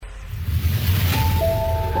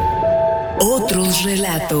Otros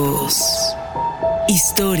relatos.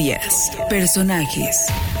 Historias, personajes,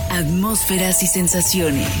 atmósferas y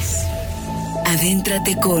sensaciones.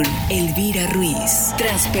 Adéntrate con Elvira Ruíz,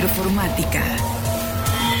 transperformática,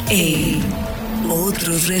 en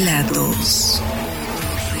Otros Relatos.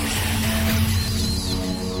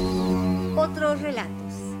 Otros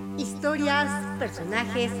relatos. Historias,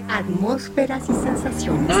 personajes, atmósferas y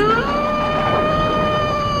sensaciones.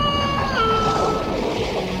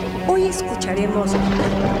 Hoy escucharemos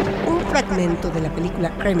un fragmento de la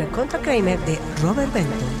película Kramer contra Kramer de Robert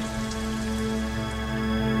Benton.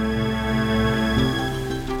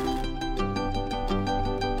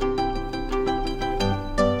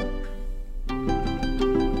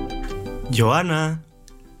 Joana,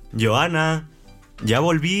 ya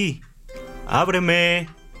volví. Ábreme.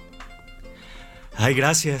 Ay,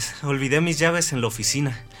 gracias. Olvidé mis llaves en la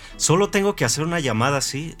oficina. Solo tengo que hacer una llamada,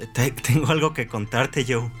 ¿sí? Tengo algo que contarte,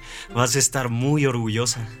 Joe. Vas a estar muy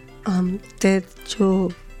orgullosa. Ted, yo...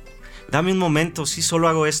 Dame un momento, sí, solo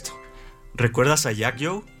hago esto. ¿Recuerdas a Jack,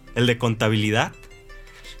 Joe? El de contabilidad.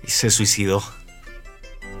 Y se suicidó.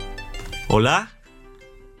 ¿Hola?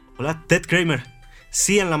 Hola, Ted Kramer.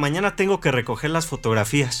 Sí, en la mañana tengo que recoger las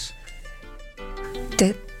fotografías.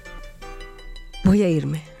 Ted, voy a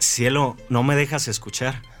irme. Cielo, no me dejas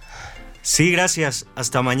escuchar. Sí, gracias.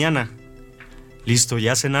 Hasta mañana. ¿Listo?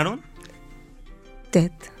 ¿Ya cenaron?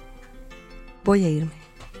 Ted, voy a irme.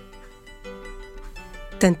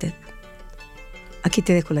 Ten, Ted. Aquí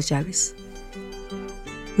te dejo las llaves,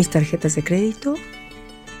 mis tarjetas de crédito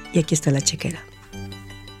y aquí está la chequera.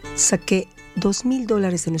 Saqué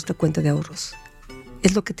 $2,000 de nuestra cuenta de ahorros.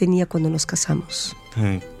 Es lo que tenía cuando nos casamos.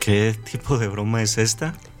 ¿Qué tipo de broma es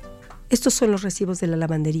esta? Estos son los recibos de la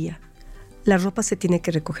lavandería. La ropa se tiene que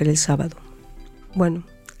recoger el sábado. Bueno,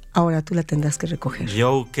 ahora tú la tendrás que recoger.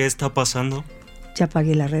 Joe, ¿qué está pasando? Ya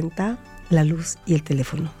pagué la renta, la luz y el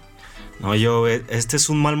teléfono. No, Joe, este es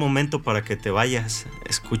un mal momento para que te vayas.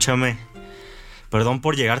 Escúchame. Perdón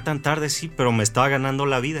por llegar tan tarde, sí, pero me estaba ganando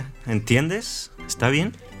la vida. ¿Entiendes? ¿Está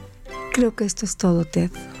bien? Creo que esto es todo, Ted.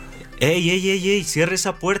 ¡Ey! Cierra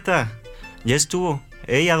esa puerta. Ya estuvo.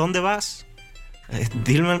 ¡Ey! ¿A dónde vas?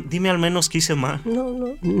 Dime al menos qué hice mal.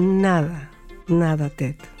 No, nada,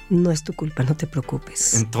 Ted. No es tu culpa, no te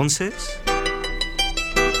preocupes. ¿Entonces?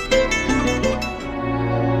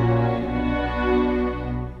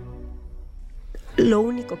 Lo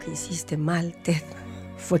único que hiciste mal, Ted,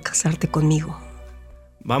 fue casarte conmigo.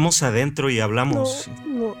 Vamos adentro y hablamos.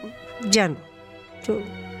 No, ya no.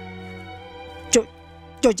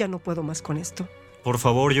 Yo ya no puedo más con esto. Por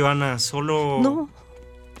favor, Joana, solo... No,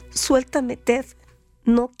 suéltame, Ted.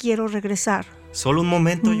 No quiero regresar. Solo un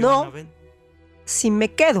momento, Joana, no, ven. Si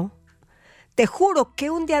me quedo, te juro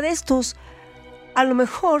que un día de estos, a lo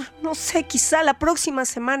mejor, no sé, quizá la próxima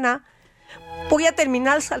semana, voy a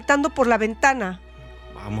terminar saltando por la ventana.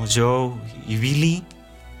 Vamos, Joe. ¿Y Billy?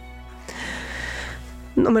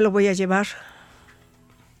 No me lo voy a llevar.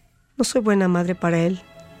 No soy buena madre para él.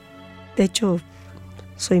 De hecho,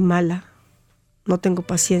 soy mala. No tengo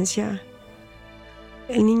paciencia.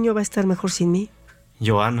 El niño va a estar mejor sin mí.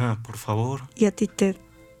 Joana, por favor. Y a ti, Ted,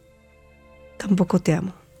 tampoco te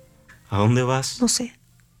amo. ¿A dónde vas? No sé.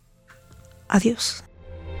 Adiós.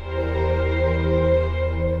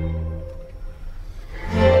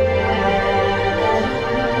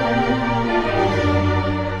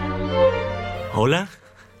 ¿Hola?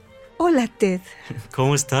 Hola, Ted.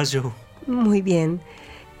 ¿Cómo estás, Joe? Muy bien.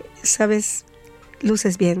 ¿Sabes?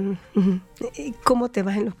 Luces bien. ¿Cómo te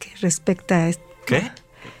va en lo que respecta a esto? ¿Qué?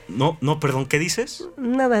 No, perdón, ¿qué dices?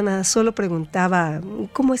 Nada. Solo preguntaba,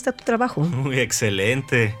 ¿cómo está tu trabajo? Muy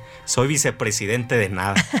excelente. Soy vicepresidente de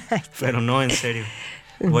nada. Pero no, en serio.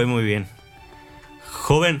 Voy muy bien.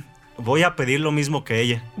 Joven, voy a pedir lo mismo que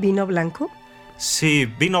ella. ¿Vino blanco? Sí,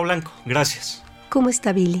 vino blanco, gracias. ¿Cómo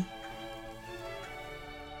está Billy?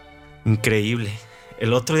 Increíble.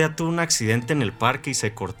 El otro día tuvo un accidente en el parque y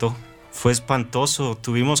se cortó. Fue espantoso.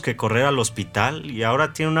 Tuvimos que correr al hospital y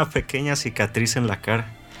ahora tiene una pequeña cicatriz en la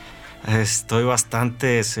cara. Estoy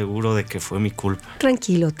bastante seguro de que fue mi culpa.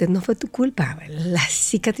 Tranquilo, Ted, no fue tu culpa. La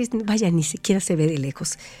cicatriz, vaya, ni siquiera se ve de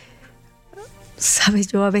lejos. Sabes,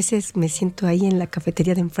 yo a veces me siento ahí en la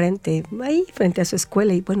cafetería de enfrente, ahí frente a su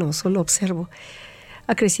escuela y bueno, solo observo.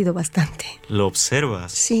 Ha crecido bastante. ¿Lo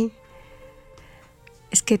observas? Sí.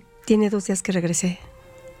 Es que tiene 2 días que regresé.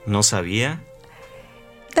 ¿No sabía?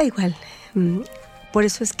 Da igual. Por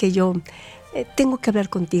eso es que yo tengo que hablar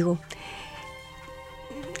contigo.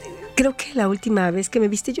 Creo que la última vez que me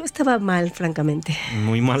viste yo estaba mal, francamente.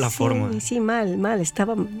 Muy mala forma. Sí, mal.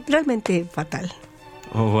 Estaba realmente fatal.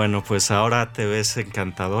 Oh, bueno, pues ahora te ves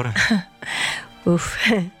encantadora. Uf,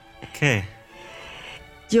 ¿Qué?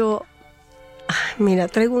 Mira,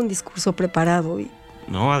 traigo un discurso preparado y...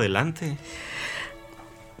 No, adelante.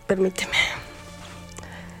 Permíteme.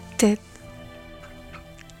 Ted,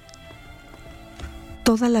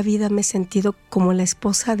 toda la vida me he sentido como la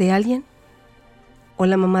esposa de alguien, o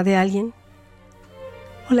la mamá de alguien,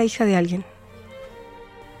 o la hija de alguien.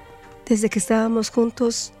 Desde que estábamos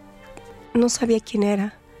juntos, no sabía quién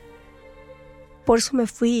era. Por eso me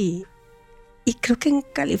fui y creo que en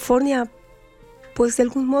California, pues de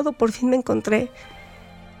algún modo por fin me encontré.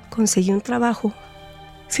 Conseguí un trabajo,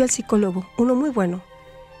 fui al psicólogo, uno muy bueno,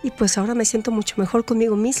 y pues ahora me siento mucho mejor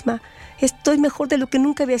conmigo misma. Estoy mejor de lo que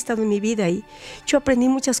nunca había estado en mi vida y yo aprendí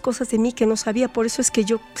muchas cosas de mí que no sabía, por eso es que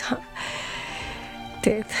yo...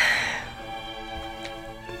 Ted.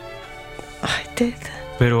 Ay, Ted.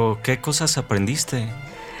 Pero, ¿qué cosas aprendiste?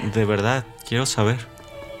 De verdad, quiero saber.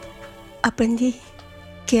 Aprendí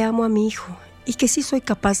que amo a mi hijo y que sí soy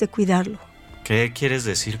capaz de cuidarlo. ¿Qué quieres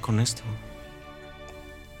decir con esto?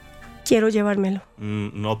 Quiero llevármelo.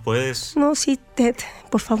 No puedes. No, sí, Ted.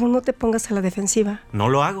 Por favor, no te pongas a la defensiva. No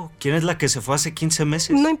lo hago. ¿Quién es la que se fue hace 15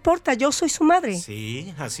 meses? No importa, yo soy su madre.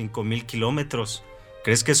 Sí, a 5,000 kilómetros.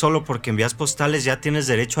 ¿Crees que solo porque envías postales ya tienes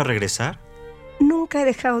derecho a regresar? Nunca he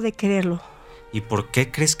dejado de quererlo. ¿Y por qué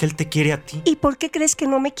crees que él te quiere a ti? ¿Y por qué crees que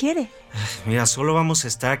no me quiere? Mira, solo vamos a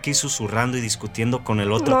estar aquí susurrando y discutiendo con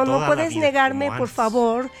el otro toda la vida. No puedes negarme, por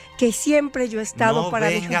favor, que siempre yo he estado para...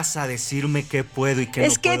 No vengas a decirme qué puedo y qué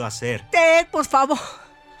no puedo hacer. Ted, por favor.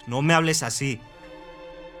 No me hables así.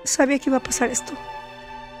 Sabía que iba a pasar esto.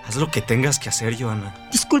 Haz lo que tengas que hacer, Johanna.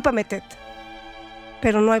 Discúlpame, Ted,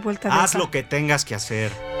 pero no hay vuelta de hoja. Haz lo que tengas que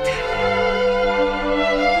hacer.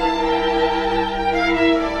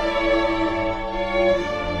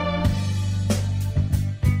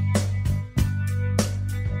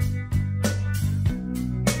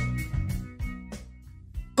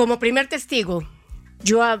 Como primer testigo,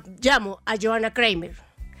 yo llamo a Johanna Kramer.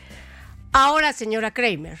 Ahora, señora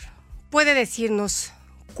Kramer, ¿puede decirnos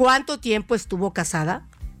cuánto tiempo estuvo casada?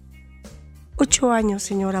 8 años,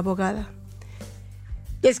 señora abogada.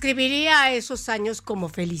 ¿Describiría esos años como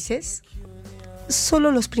felices? Solo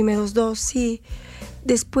los primeros 2, sí.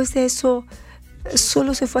 Después de eso,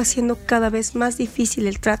 solo se fue haciendo cada vez más difícil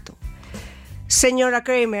el trato. Señora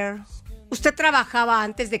Kramer, ¿usted trabajaba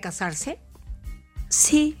antes de casarse?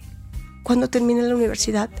 Sí, cuando terminé la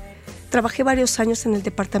universidad, trabajé varios años en el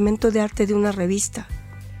departamento de arte de una revista.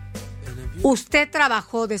 ¿Usted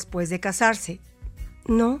trabajó después de casarse?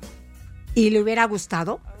 No. ¿Y le hubiera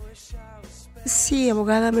gustado? Sí,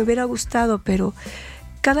 abogada, me hubiera gustado, pero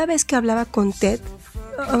cada vez que hablaba con Ted,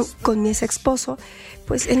 con mi ex esposo,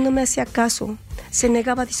 pues él no me hacía caso, se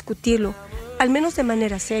negaba a discutirlo, al menos de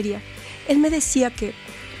manera seria. Él me decía que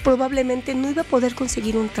probablemente no iba a poder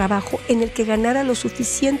conseguir un trabajo en el que ganara lo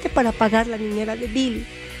suficiente para pagar la niñera de Bill,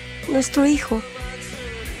 nuestro hijo.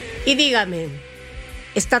 Y dígame,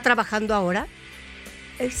 ¿está trabajando ahora?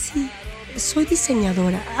 Sí, soy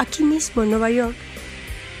diseñadora, aquí mismo en Nueva York.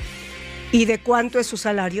 ¿Y de cuánto es su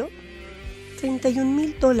salario?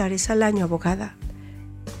 $31,000 al año, abogada.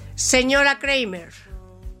 Señora Kramer,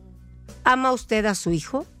 ¿ama usted a su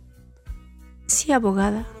hijo? Sí,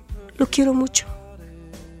 abogada, lo quiero mucho.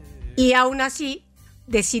 Y aún así,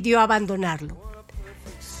 decidió abandonarlo.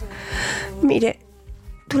 Mire,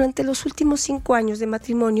 durante los últimos 5 años de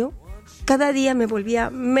matrimonio, cada día me volvía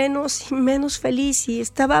menos y menos feliz y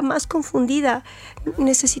estaba más confundida.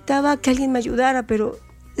 Necesitaba que alguien me ayudara, pero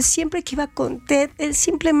siempre que iba con Ted, él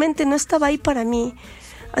simplemente no estaba ahí para mí.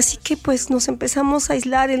 Así que pues nos empezamos a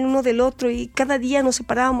aislar el uno del otro y cada día nos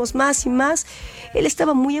separábamos más y más. Él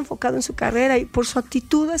estaba muy enfocado en su carrera y por su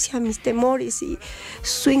actitud hacia mis temores y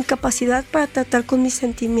su incapacidad para tratar con mis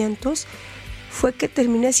sentimientos, fue que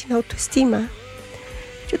terminé sin autoestima.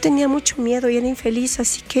 Yo tenía mucho miedo y era infeliz,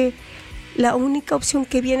 así que la única opción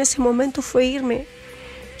que vi en ese momento fue irme.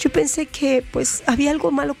 Yo pensé que pues había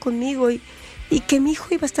algo malo conmigo y que mi hijo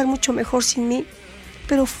iba a estar mucho mejor sin mí.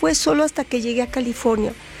 Pero fue solo hasta que llegué a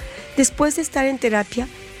California, después de estar en terapia,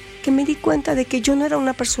 que me di cuenta de que yo no era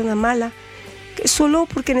una persona mala, que solo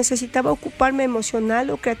porque necesitaba ocuparme emocional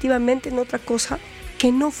o creativamente en otra cosa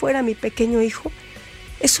que no fuera mi pequeño hijo,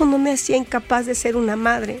 eso no me hacía incapaz de ser una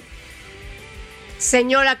madre.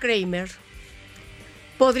 Señora Kramer,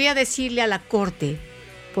 ¿podría decirle a la corte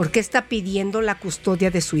por qué está pidiendo la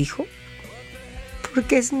custodia de su hijo?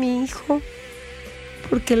 Porque es mi hijo,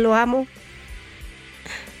 porque lo amo.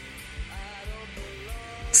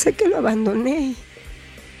 Sé que lo abandoné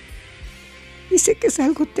y sé que es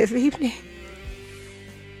algo terrible.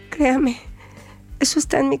 Créame, eso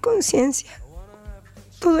está en mi conciencia.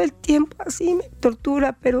 Todo el tiempo así me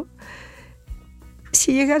tortura, pero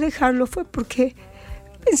Si llegué a dejarlo fue porque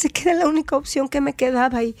pensé que era la única opción que me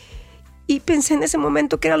quedaba y pensé en ese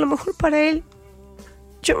momento que era lo mejor para él.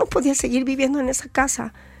 Yo no podía seguir viviendo en esa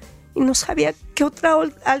casa y no sabía qué otra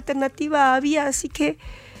alternativa había, así que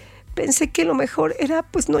pensé que lo mejor era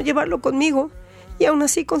pues no llevarlo conmigo, y aún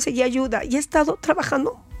así conseguí ayuda y he estado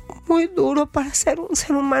trabajando muy duro para ser un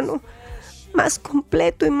ser humano más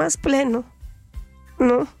completo y más pleno.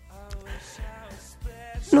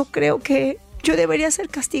 No creo que yo debería ser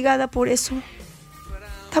castigada por eso.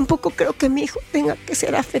 Tampoco creo que mi hijo tenga que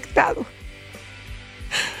ser afectado.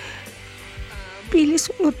 Billy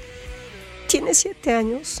solo tiene 7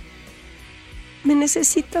 años. Me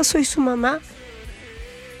necesita, soy su mamá.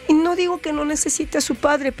 Y no digo que no necesite a su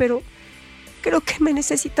padre, pero creo que me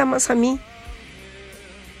necesita más a mí.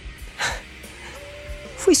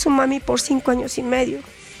 Fui su mami por 5 años y medio.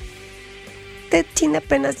 Ted tiene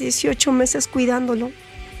apenas 18 meses cuidándolo.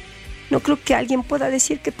 No creo que alguien pueda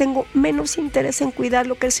decir que tengo menos interés en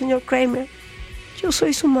cuidarlo que el señor Kramer. Yo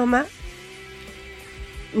soy su mamá.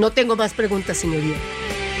 No tengo más preguntas, señoría.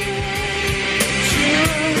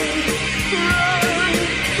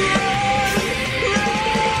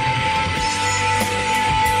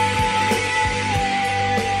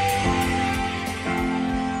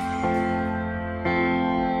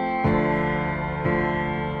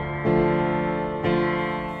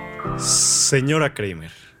 Señora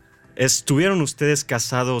Kramer, estuvieron ustedes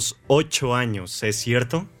casados 8 años, ¿es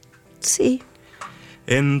cierto? Sí.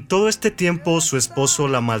 ¿En todo este tiempo su esposo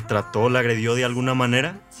la maltrató, la agredió de alguna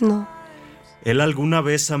manera? No. ¿Él alguna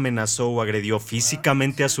vez amenazó o agredió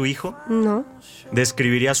físicamente a su hijo? No.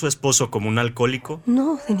 ¿Describiría a su esposo como un alcohólico?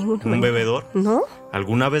 No, de ninguna manera. ¿Un bebedor? No.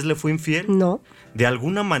 ¿Alguna vez le fue infiel? No. ¿De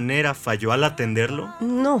alguna manera falló al atenderlo?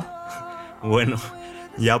 No. Bueno,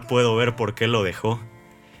 ya puedo ver por qué lo dejó.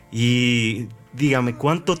 Y dígame,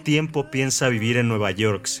 ¿cuánto tiempo piensa vivir en Nueva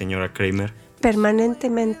York, señora Kramer?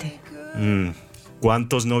 Permanentemente.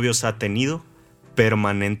 ¿Cuántos novios ha tenido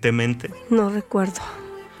permanentemente? No recuerdo.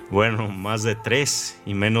 Bueno, más de 3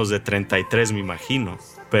 y menos de 33, me imagino.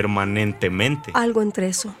 Permanentemente. Algo entre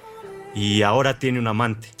eso. ¿Y ahora tiene un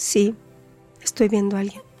amante? Sí, estoy viendo a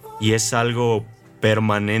alguien. ¿Y es algo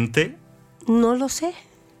permanente? No lo sé.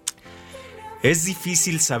 Es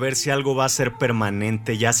difícil saber si algo va a ser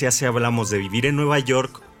permanente, ya sea si hablamos de vivir en Nueva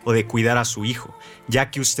York o de cuidar a su hijo,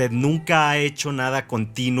 ya que usted nunca ha hecho nada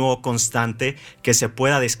continuo o constante que se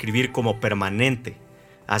pueda describir como permanente.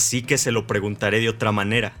 Así que se lo preguntaré de otra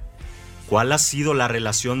manera. ¿Cuál ha sido la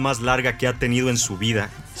relación más larga que ha tenido en su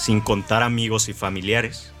vida, sin contar amigos y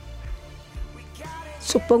familiares?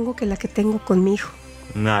 Supongo que la que tengo con mi hijo.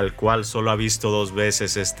 Al cual solo ha visto 2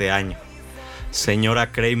 veces este año.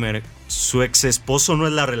 Señora Kramer, ¿su ex esposo no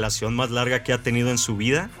es la relación más larga que ha tenido en su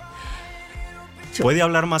vida? ¿Puede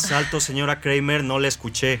hablar más alto, señora Kramer? No le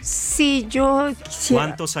escuché. Sí, yo quisiera...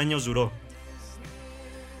 ¿Cuántos años duró?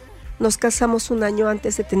 Nos casamos 1 año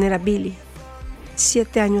antes de tener a Billy.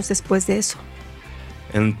 7 años después de eso.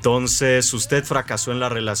 Entonces, usted fracasó en la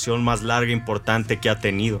relación más larga e importante que ha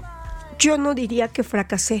tenido. Yo no diría que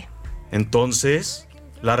fracasé. Entonces,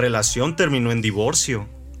 la relación terminó en divorcio.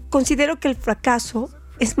 Considero que el fracaso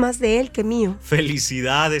es más de él que mío.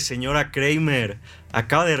 ¡Felicidades, señora Kramer!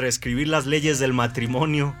 Acaba de reescribir las leyes del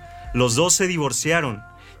matrimonio. Los 2 se divorciaron.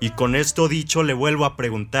 Y con esto dicho, le vuelvo a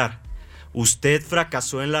preguntar. ¿Usted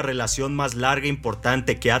fracasó en la relación más larga e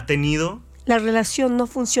importante que ha tenido? La relación no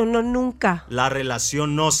funcionó nunca. La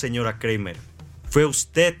relación no, señora Kramer. Fue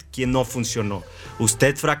usted quien no funcionó.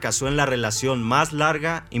 Usted fracasó en la relación más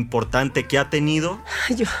larga, importante que ha tenido.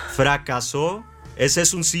 Yo... ¿Fracasó? ¿Ese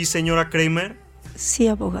es un sí, señora Kramer? Sí,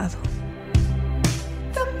 abogado.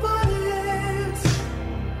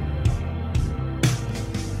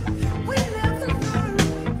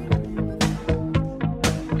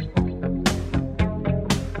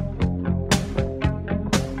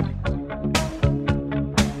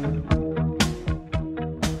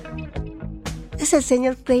 El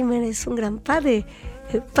señor Kramer es un gran padre.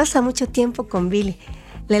 Pasa mucho tiempo con Billy.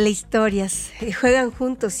 Le lee historias, juegan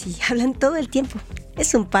juntos y hablan todo el tiempo.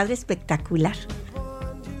 Es un padre espectacular.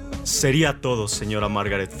 Sería todo, señora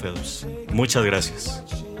Margaret Phelps. Muchas gracias.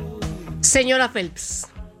 Señora Phelps,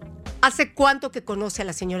 ¿hace cuánto que conoce a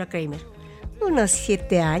la señora Kramer? Unos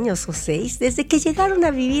 7 años o 6, desde que llegaron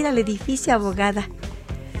a vivir al edificio, abogada.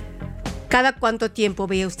 ¿Cada cuánto tiempo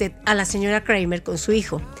veía usted a la señora Kramer con su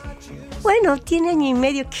hijo? Bueno, tiene 1 año y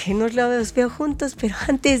medio que no los veo juntos, pero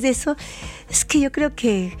antes de eso, es que yo creo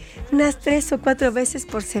que unas 3 o 4 veces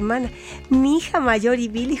por semana. Mi hija mayor y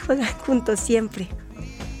Billy juegan juntos siempre.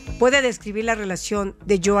 ¿Puede describir la relación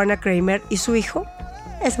de Joanna Kramer y su hijo?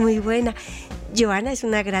 Es muy buena. Joanna es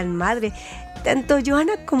una gran madre. Tanto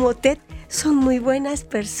Joanna como Ted son muy buenas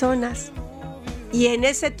personas. Y en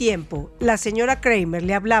ese tiempo, la señora Kramer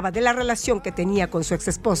le hablaba de la relación que tenía con su ex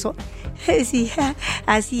esposo. Sí,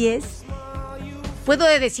 así es.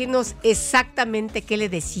 ¿Puede decirnos exactamente qué le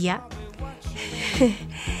decía?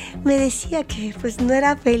 Me decía que pues no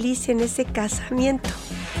era feliz en ese casamiento.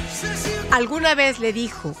 ¿Alguna vez le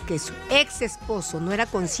dijo que su ex esposo no era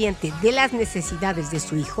consciente de las necesidades de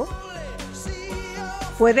su hijo?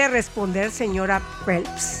 ¿Puede responder, señora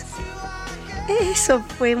Phelps? Eso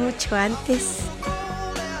fue mucho antes.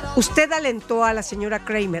 ¿Usted alentó a la señora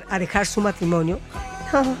Kramer a dejar su matrimonio?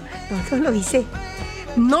 No lo hice.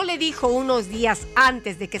 ¿No le dijo unos días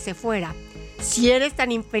antes de que se fuera: si eres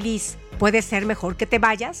tan infeliz, puede ser mejor que te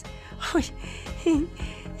vayas? Ay,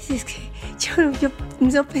 es que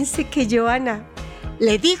yo pensé que Joanna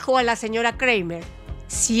le dijo a la señora Kramer: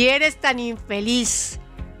 si eres tan infeliz,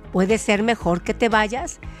 puede ser mejor que te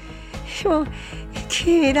vayas.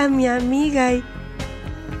 Que era mi amiga y...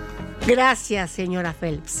 Gracias, señora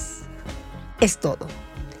Phelps. Es todo.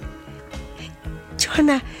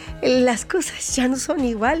 Joanna, las cosas ya no son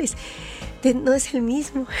iguales. No es el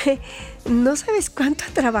mismo. No sabes cuánto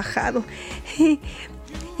ha trabajado.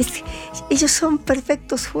 Ellos son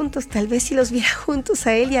perfectos juntos. Tal vez si los viera juntos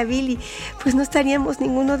a él y a Billy, pues no estaríamos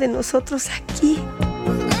ninguno de nosotros aquí.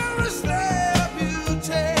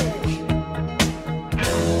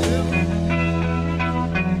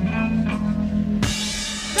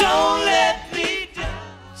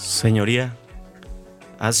 Señoría,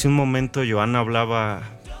 hace un momento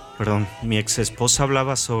mi ex esposa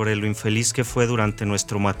hablaba sobre lo infeliz que fue durante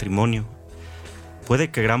nuestro matrimonio.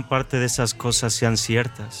 Puede que gran parte de esas cosas sean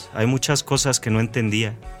ciertas. Hay muchas cosas que no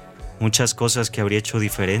entendía, muchas cosas que habría hecho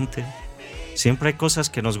diferente. Siempre hay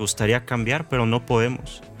cosas que nos gustaría cambiar, pero no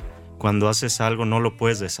podemos. Cuando haces algo no lo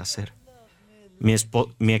puedes deshacer. Mi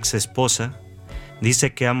ex esposa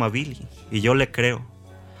dice que ama a Billy y yo le creo,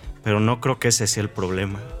 pero no creo que ese sea el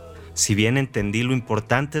problema. Si bien entendí, lo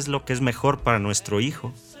importante es lo que es mejor para nuestro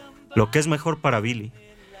hijo, lo que es mejor para Billy.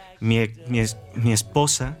 Mi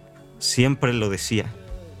esposa siempre lo decía.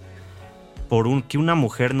 Que una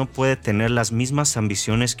mujer no puede tener las mismas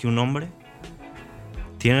ambiciones que un hombre.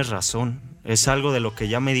 Tienes razón, es algo de lo que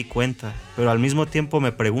ya me di cuenta, pero al mismo tiempo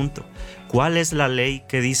me pregunto, ¿cuál es la ley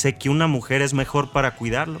que dice que una mujer es mejor para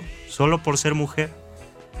cuidarlo, solo por ser mujer?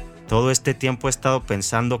 Todo este tiempo he estado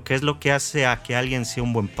pensando qué es lo que hace a que alguien sea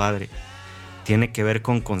un buen padre. Tiene que ver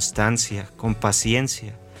con constancia, con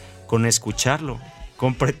paciencia, con escucharlo,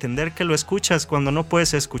 con pretender que lo escuchas cuando no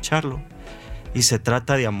puedes escucharlo. Y se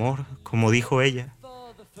trata de amor, como dijo ella.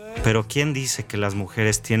 Pero ¿quién dice que las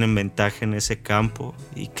mujeres tienen ventaja en ese campo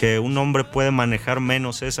y que un hombre puede manejar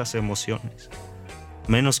menos esas emociones?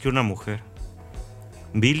 Menos que una mujer.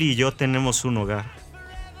 Billy y yo tenemos un hogar.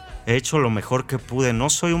 He hecho lo mejor que pude.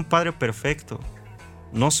 No soy un padre perfecto.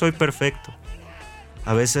 No soy perfecto.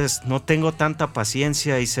 A veces no tengo tanta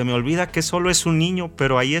paciencia y se me olvida que solo es un niño,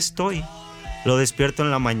 pero ahí estoy. Lo despierto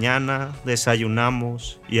en la mañana,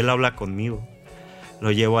 desayunamos y él habla conmigo.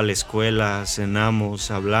 Lo llevo a la escuela,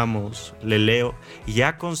 cenamos, hablamos, le leo y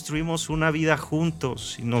ya construimos una vida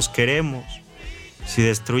juntos y nos queremos. Si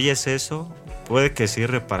destruyes eso, puede que sea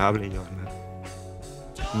irreparable, Joanna.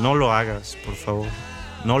 No lo hagas, por favor.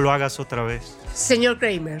 No lo hagas otra vez. Señor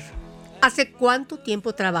Kramer, ¿hace cuánto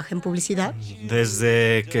tiempo trabaja en publicidad?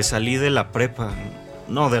 Desde que salí de la prepa,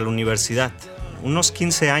 de la universidad. Unos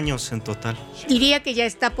 15 años en total. ¿Diría que ya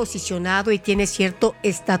está posicionado y tiene cierto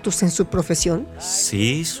estatus en su profesión?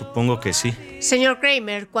 Sí, supongo que sí. Señor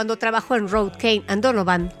Kramer, cuando trabajó en Road, Kane &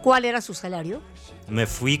 Donovan, ¿cuál era su salario? Me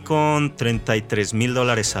fui con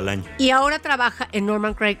 $33,000 al año. ¿Y ahora trabaja en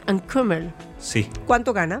Norman Craig & Kramer? Sí.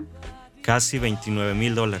 ¿Cuánto gana? Casi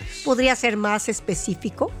 $29,000. ¿Podría ser más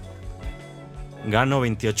específico? Gano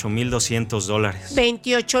 $28,200.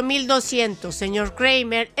 $28,200, señor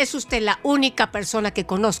Kramer. Es usted la única persona que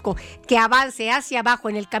conozco que avance hacia abajo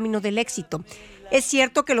en el camino del éxito. ¿Es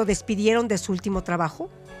cierto que lo despidieron de su último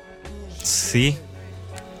trabajo? Sí.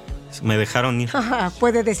 Me dejaron ir.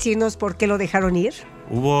 ¿Puede decirnos por qué lo dejaron ir?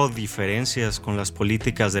 Hubo diferencias con las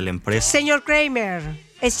políticas de la empresa. Señor Kramer,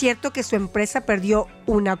 ¿es cierto que su empresa perdió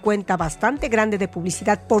una cuenta bastante grande de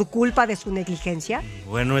publicidad por culpa de su negligencia?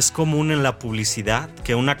 Bueno, es común en la publicidad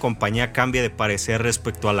que una compañía cambie de parecer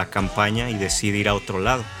respecto a la campaña y decide ir a otro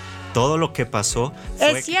lado. Todo lo que pasó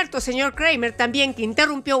fue... Es cierto, señor Kramer, también que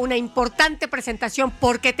interrumpió una importante presentación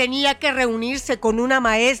porque tenía que reunirse con una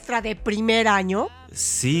maestra de primer año.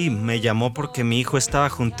 Sí, me llamó porque mi hijo estaba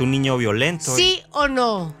junto a un niño violento. ¿Sí o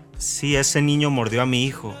no? Sí, ese niño mordió a mi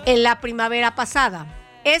hijo. En la primavera pasada.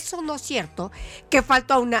 ¿Es o no cierto que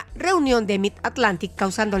faltó a una reunión de Mid-Atlantic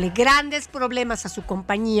causándole grandes problemas a su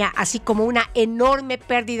compañía, así como una enorme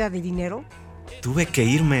pérdida de dinero? Tuve que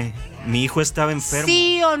irme. Mi hijo estaba enfermo.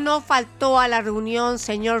 ¿Sí o no faltó a la reunión,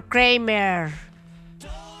 señor Kramer?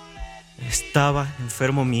 Estaba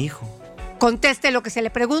enfermo mi hijo. Conteste lo que se le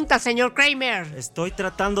pregunta, señor Kramer. Estoy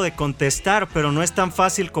tratando de contestar, pero no es tan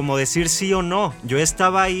fácil como decir sí o no. Yo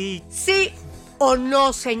estaba ahí. ¿Sí o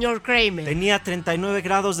no, señor Kramer? Tenía 39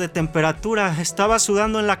 grados de temperatura. Estaba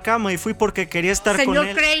sudando en la cama y fui porque quería estar con él.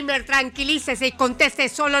 Señor Kramer, tranquilícese y conteste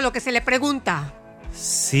solo lo que se le pregunta.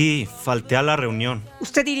 Sí, falté a la reunión.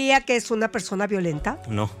 ¿Usted diría que es una persona violenta?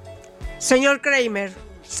 No. Señor Kramer,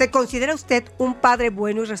 ¿se considera usted un padre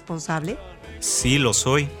bueno y responsable? Sí, lo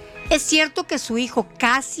soy. ¿Es cierto que su hijo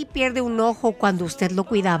casi pierde un ojo cuando usted lo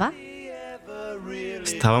cuidaba?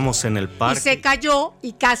 Estábamos en el parque. Y se cayó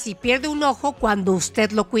y casi pierde un ojo cuando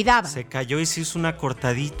usted lo cuidaba. Se cayó y se hizo una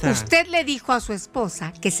cortadita. Usted le dijo a su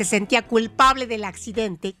esposa que se sentía culpable del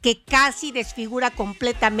accidente que casi desfigura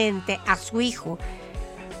completamente a su hijo.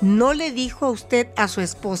 ¿No le dijo a usted a su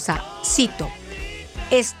esposa, cito,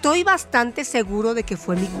 estoy bastante seguro de que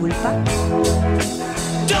fue mi culpa?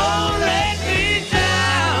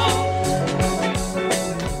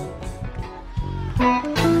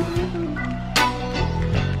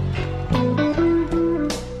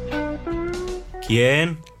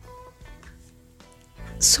 ¿Quién?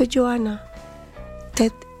 Soy Joana.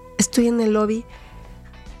 Ted, estoy en el lobby.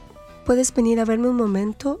 ¿Puedes venir a verme un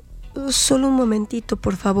momento? Solo un momentito,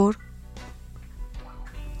 por favor.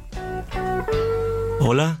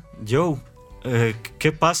 Hola, Joe.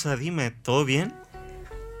 ¿Qué pasa? Dime, ¿todo bien?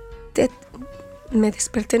 Ted, me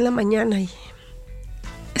desperté en la mañana y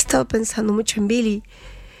he estado pensando mucho en Billy.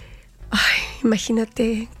 Ay,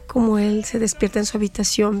 imagínate cómo él se despierta en su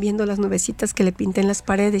habitación viendo las nubecitas que le pinté en las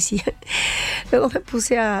paredes y luego me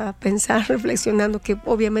puse a pensar, reflexionando que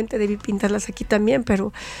obviamente debí pintarlas aquí también,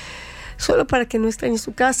 pero solo para que no extrañe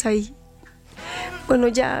su casa. Y bueno,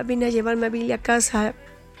 ya vine a llevarme a Billy a casa,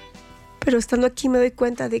 pero estando aquí me doy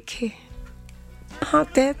cuenta de que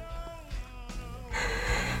Ted,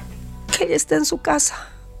 que ella está en su casa.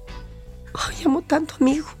 Ay, amo tanto a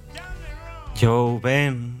mi hijo. Joe,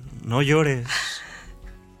 ven, no llores.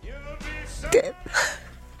 Ted,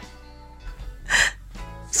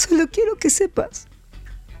 solo quiero que sepas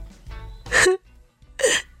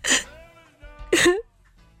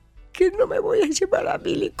que no me voy a llevar a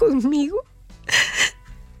Billy conmigo.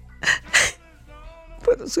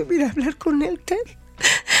 ¿Puedo subir a hablar con él, Ted?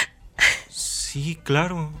 Sí,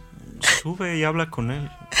 claro. Sube y habla con él.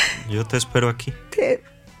 Yo te espero aquí. Ted,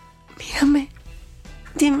 mírame.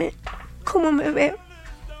 Dime cómo me veo.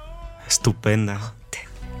 Estupenda.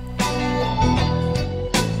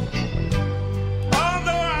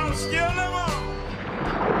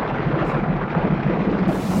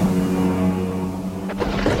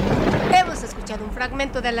 Hemos escuchado un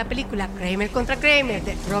fragmento de la película Kramer contra Kramer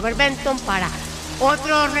de Robert Benton para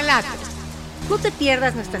Otros Relatos. No te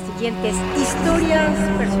pierdas nuestras siguientes historias,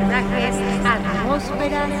 personajes,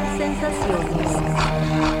 atmósferas y sensaciones.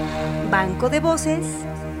 Banco de voces: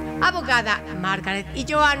 abogada Margaret y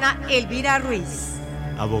Joana Elvira Ruiz.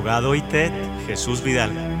 Abogado y Ted, Jesús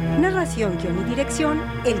Vidal. Narración, guión y dirección,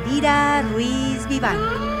 Elvira Ruiz Vival.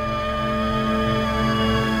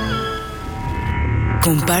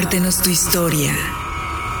 Compártenos tu historia.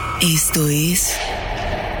 Esto es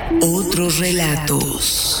Otros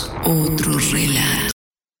Relatos. Otros Relatos.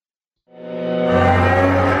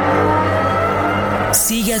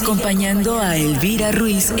 Sigue acompañando a Elvira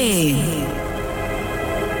Ruiz en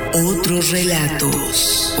Otros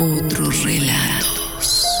Relatos. Otros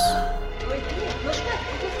Relatos.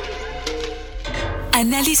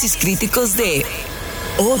 Análisis críticos de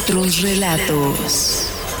Otros Relatos.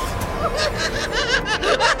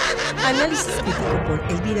 Análisis crítico por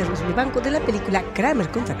Elvira Ruiz Vivanco de la película Kramer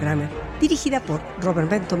contra Kramer, dirigida por Robert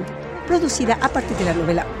Benton, producida a partir de la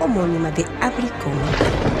novela homónima de Abricón.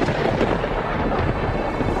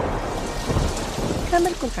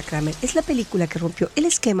 Kramer contra Kramer es la película que rompió el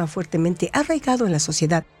esquema fuertemente arraigado en la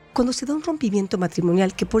sociedad cuando se da un rompimiento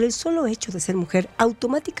matrimonial que por el solo hecho de ser mujer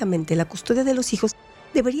automáticamente la custodia de los hijos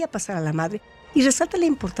debería pasar a la madre, y resalta la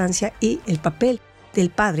importancia y el papel del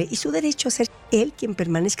padre y su derecho a ser él quien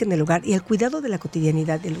permanezca en el hogar y al cuidado de la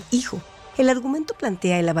cotidianidad del hijo. El argumento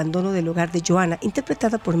plantea el abandono del hogar de Joanna,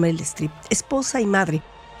 interpretada por Meryl Streep, esposa y madre,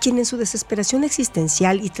 quien en su desesperación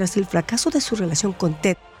existencial y tras el fracaso de su relación con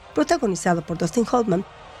Ted, protagonizado por Dustin Hoffman,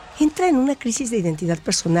 entra en una crisis de identidad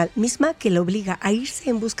personal misma que la obliga a irse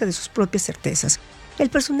en busca de sus propias certezas. El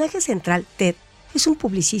personaje central, Ted, es un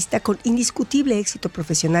publicista con indiscutible éxito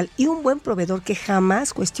profesional y un buen proveedor que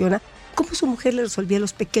jamás cuestiona cómo su mujer le resolvía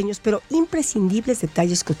los pequeños pero imprescindibles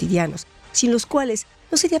detalles cotidianos, sin los cuales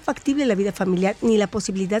no sería factible la vida familiar ni la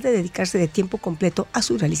posibilidad de dedicarse de tiempo completo a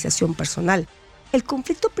su realización personal. El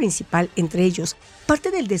conflicto principal entre ellos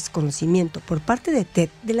parte del desconocimiento por parte de Ted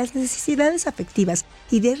de las necesidades afectivas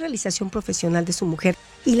y de realización profesional de su mujer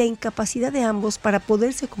y la incapacidad de ambos para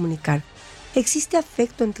poderse comunicar. Existe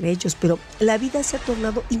afecto entre ellos, pero la vida se ha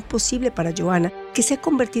tornado imposible para Joanna, que se ha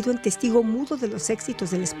convertido en testigo mudo de los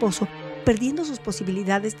éxitos del esposo, perdiendo sus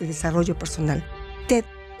posibilidades de desarrollo personal. Ted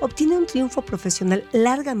obtiene un triunfo profesional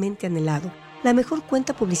largamente anhelado, la mejor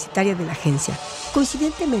cuenta publicitaria de la agencia.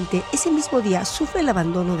 Coincidentemente, ese mismo día sufre el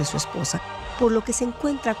abandono de su esposa, por lo que se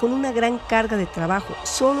encuentra con una gran carga de trabajo,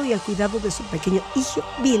 solo y al cuidado de su pequeño hijo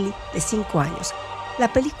Billy, de 5 años.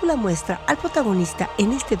 La película muestra al protagonista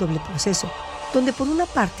en este doble proceso, donde por una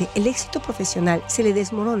parte el éxito profesional se le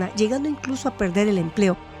desmorona, llegando incluso a perder el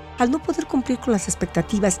empleo al no poder cumplir con las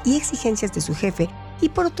expectativas y exigencias de su jefe, y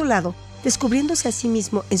por otro lado, descubriéndose a sí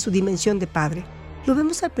mismo en su dimensión de padre. Lo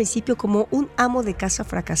vemos al principio como un amo de casa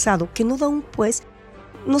fracasado que no da un pues,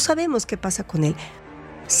 no sabemos qué pasa con él.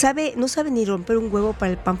 No sabe ni romper un huevo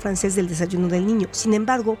para el pan francés del desayuno del niño. Sin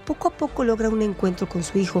embargo, poco a poco logra un encuentro con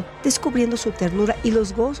su hijo, descubriendo su ternura y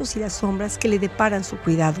los gozos y las sombras que le deparan su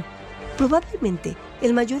cuidado. Probablemente,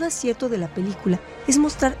 el mayor acierto de la película es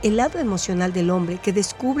mostrar el lado emocional del hombre que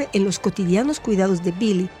descubre en los cotidianos cuidados de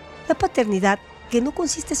Billy la paternidad que no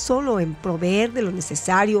consiste solo en proveer de lo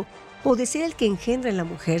necesario o de ser el que engendra en la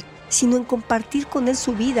mujer, sino en compartir con él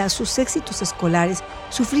su vida, sus éxitos escolares,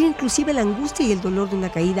 sufrir inclusive la angustia y el dolor de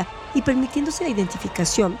una caída y permitiéndose la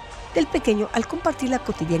identificación del pequeño al compartir la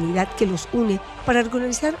cotidianidad que los une para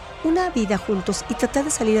organizar una vida juntos y tratar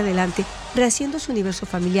de salir adelante, rehaciendo su universo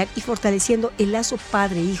familiar y fortaleciendo el lazo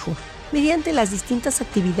padre-hijo mediante las distintas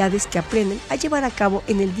actividades que aprenden a llevar a cabo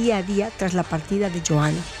en el día a día tras la partida de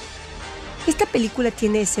Joanna. Esta película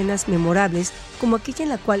tiene escenas memorables, como aquella en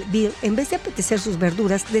la cual Bill, en vez de apetecer sus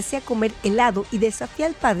verduras, desea comer helado y desafía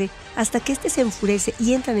al padre hasta que éste se enfurece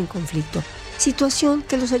y entran en conflicto. Situación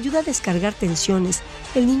que los ayuda a descargar tensiones.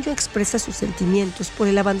 El niño expresa sus sentimientos por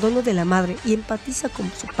el abandono de la madre y empatiza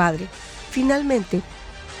con su padre. Finalmente,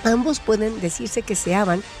 ambos pueden decirse que se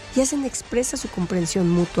aman y hacen expresa su comprensión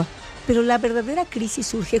mutua. Pero la verdadera crisis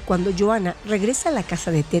surge cuando Joanna regresa a la casa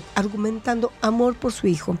de Ted argumentando amor por su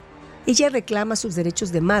hijo. Ella reclama sus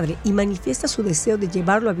derechos de madre y manifiesta su deseo de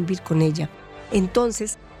llevarlo a vivir con ella.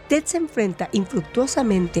 Entonces, Ted se enfrenta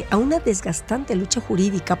infructuosamente a una desgastante lucha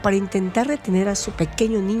jurídica para intentar retener a su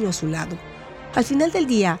pequeño niño a su lado. Al final del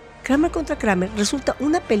día, Kramer contra Kramer resulta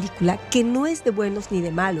una película que no es de buenos ni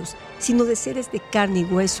de malos, sino de seres de carne y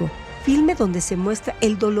hueso, filme donde se muestra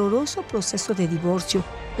el doloroso proceso de divorcio,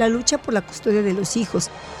 la lucha por la custodia de los hijos,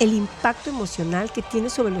 el impacto emocional que tiene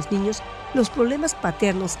sobre los niños, los problemas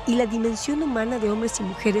paternos y la dimensión humana de hombres y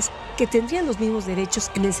mujeres que tendrían los mismos derechos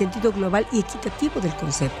en el sentido global y equitativo del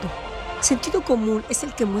concepto. Sentido común es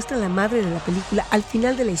el que muestra la madre de la película al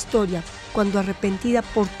final de la historia, cuando arrepentida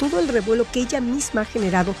por todo el revuelo que ella misma ha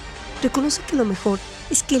generado, reconoce que lo mejor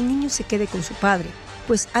es que el niño se quede con su padre,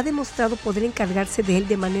 pues ha demostrado poder encargarse de él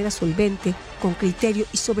de manera solvente, con criterio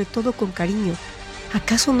y sobre todo con cariño.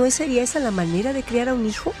 ¿Acaso no sería esa la manera de criar a un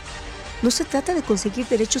hijo? No se trata de conseguir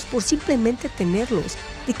derechos por simplemente tenerlos.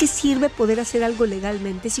 ¿De qué sirve poder hacer algo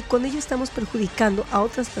legalmente si con ello estamos perjudicando a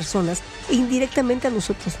otras personas e indirectamente a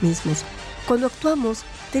nosotros mismos? Cuando actuamos,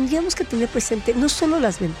 tendríamos que tener presente no solo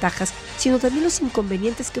las ventajas, sino también los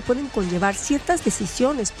inconvenientes que pueden conllevar ciertas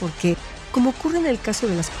decisiones, porque, como ocurre en el caso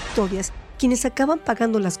de las custodias, quienes acaban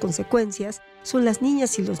pagando las consecuencias son las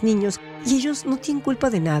niñas y los niños, y ellos no tienen culpa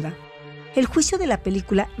de nada. El juicio de la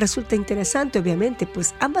película resulta interesante, obviamente,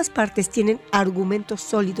 pues ambas partes tienen argumentos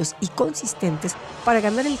sólidos y consistentes para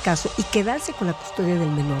ganar el caso y quedarse con la custodia del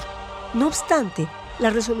menor. No obstante,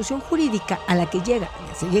 la resolución jurídica a la que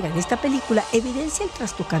se llega en esta película evidencia el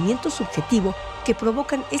trastocamiento subjetivo que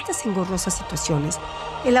provocan estas engorrosas situaciones.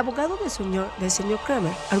 El abogado del señor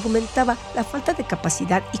Kramer argumentaba la falta de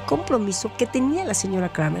capacidad y compromiso que tenía la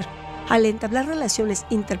señora Kramer al entablar relaciones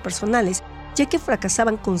interpersonales, ya que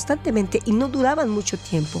fracasaban constantemente y no duraban mucho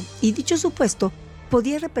tiempo, y dicho supuesto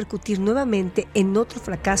podía repercutir nuevamente en otro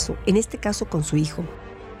fracaso, en este caso con su hijo.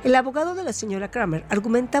 El abogado de la señora Kramer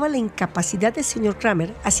argumentaba la incapacidad del señor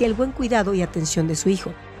Kramer hacia el buen cuidado y atención de su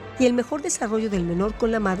hijo, y el mejor desarrollo del menor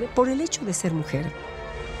con la madre por el hecho de ser mujer.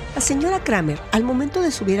 La señora Kramer, al momento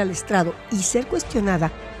de subir al estrado y ser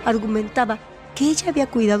cuestionada, argumentaba que ella había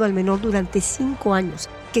cuidado al menor durante 5 años,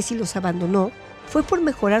 que si los abandonó, fue por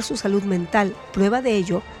mejorar su salud mental. Prueba de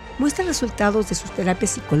ello muestra resultados de su terapia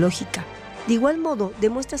psicológica. De igual modo,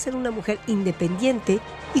 demuestra ser una mujer independiente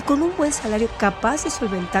y con un buen salario capaz de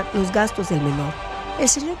solventar los gastos del menor. El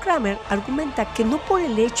señor Kramer argumenta que no por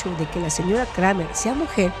el hecho de que la señora Kramer sea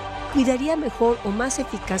mujer, cuidaría mejor o más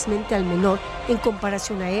eficazmente al menor en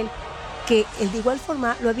comparación a él, que él de igual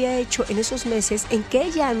forma lo había hecho en esos meses en que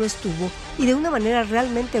ella no estuvo y de una manera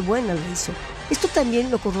realmente buena lo hizo. Esto también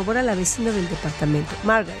lo corrobora la vecina del departamento,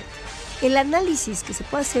 Margaret. El análisis que se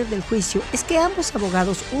puede hacer del juicio es que ambos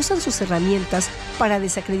abogados usan sus herramientas para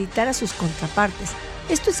desacreditar a sus contrapartes.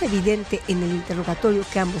 Esto es evidente en el interrogatorio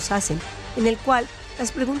que ambos hacen, en el cual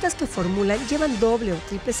las preguntas que formulan llevan doble o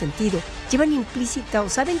triple sentido, llevan implícita o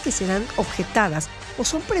saben que serán objetadas, o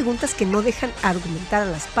son preguntas que no dejan argumentar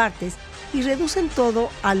a las partes y reducen todo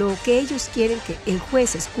a lo que ellos quieren que el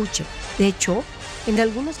juez escuche. De hecho, en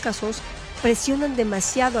algunos casos presionan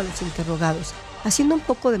demasiado a los interrogados. Haciendo un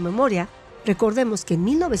poco de memoria, recordemos que en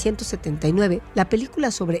 1979 la película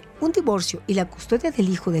sobre un divorcio y la custodia del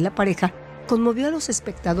hijo de la pareja conmovió a los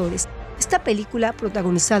espectadores. Esta película,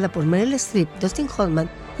 protagonizada por Meryl Streep, Dustin Hoffman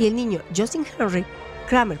y el niño Justin Henry,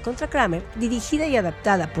 Kramer contra Kramer, dirigida y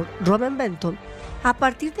adaptada por Robert Benton, a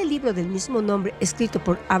partir del libro del mismo nombre escrito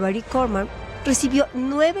por Avery Corman, recibió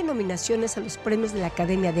 9 nominaciones a los premios de la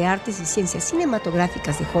Academia de Artes y Ciencias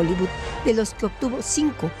Cinematográficas de Hollywood, de los que obtuvo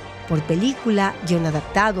 5 por película, guion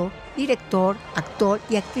adaptado, director, actor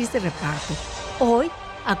y actriz de reparto. Hoy,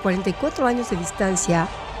 a 44 años de distancia,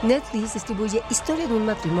 Netflix distribuye Historia de un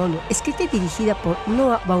matrimonio, escrita y dirigida por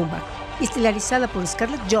Noah Baumbach, estelarizada por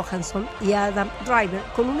Scarlett Johansson y Adam Driver,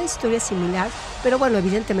 con una historia similar, pero bueno,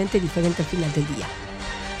 evidentemente diferente al final del día.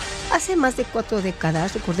 Hace más de 4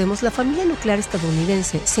 décadas, recordemos, la familia nuclear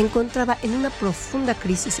estadounidense se encontraba en una profunda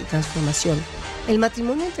crisis y transformación. El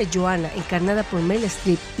matrimonio entre Joanna, encarnada por Meryl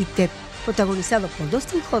Streep, y Ted, protagonizado por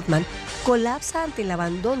Dustin Hoffman, colapsa ante el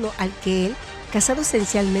abandono al que él, casado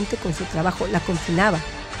esencialmente con su trabajo, la confinaba.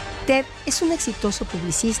 Ted es un exitoso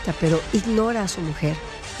publicista, pero ignora a su mujer.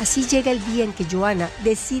 Así llega el día en que Joanna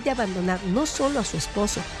decide abandonar no solo a su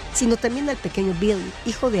esposo, sino también al pequeño Billy,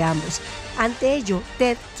 hijo de ambos. Ante ello,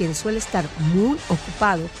 Ted, quien suele estar muy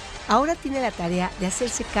ocupado, ahora tiene la tarea de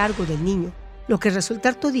hacerse cargo del niño, lo que resulta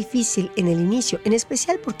harto difícil en el inicio, en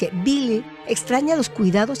especial porque Billy extraña los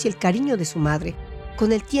cuidados y el cariño de su madre.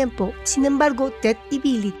 Con el tiempo, sin embargo, Ted y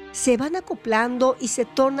Billy se van acoplando y se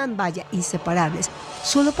tornan, inseparables,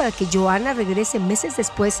 solo para que Joanna regrese meses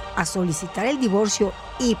después a solicitar el divorcio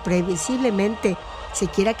y previsiblemente se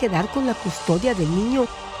quiera quedar con la custodia del niño.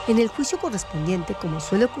 En el juicio correspondiente, como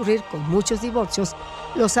suele ocurrir con muchos divorcios,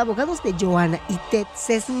 los abogados de Joanna y Ted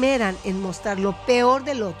se esmeran en mostrar lo peor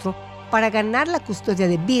del otro para ganar la custodia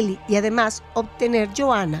de Billy y además obtener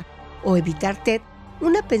Joanna, o evitar Ted,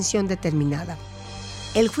 una pensión determinada.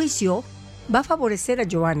 El juicio va a favorecer a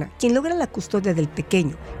Joanna, quien logra la custodia del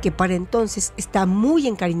pequeño, que para entonces está muy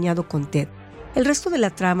encariñado con Ted. El resto de la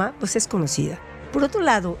trama pues es conocida. Por otro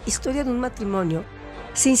lado, Historia de un matrimonio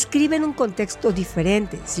se inscribe en un contexto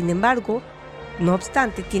diferente. Sin embargo, no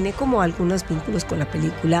obstante, tiene como algunos vínculos con la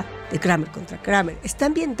película de Kramer contra Kramer. Está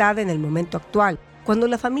ambientada en el momento actual, cuando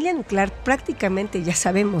la familia nuclear prácticamente, ya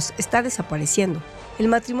sabemos, está desapareciendo. El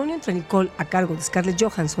matrimonio entre Nicole, a cargo de Scarlett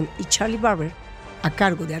Johansson, y Charlie Barber, a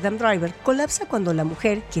cargo de Adam Driver, colapsa cuando la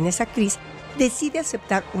mujer, quien es actriz, decide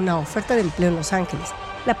aceptar una oferta de empleo en Los Ángeles.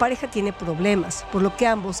 La pareja tiene problemas, por lo que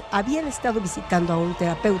ambos habían estado visitando a un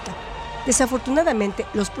terapeuta. Desafortunadamente,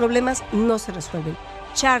 los problemas no se resuelven.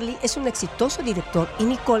 Charlie es un exitoso director y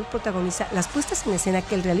Nicole protagoniza las puestas en escena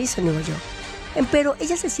que él realiza en Nueva York. Pero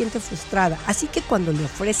ella se siente frustrada, así que cuando le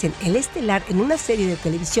ofrecen el estelar en una serie de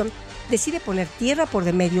televisión, decide poner tierra por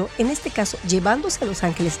de medio, en este caso llevándose a Los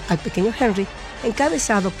Ángeles al pequeño Henry,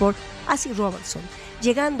 encabezado por Ashley Robertson.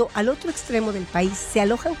 Llegando al otro extremo del país, se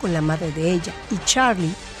alojan con la madre de ella, y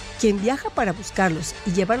Charlie, quien viaja para buscarlos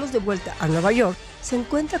y llevarlos de vuelta a Nueva York, se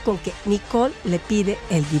encuentra con que Nicole le pide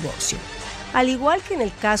el divorcio. Al igual que en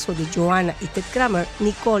el caso de Joanna y Ted Kramer,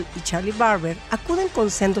 Nicole y Charlie Barber acuden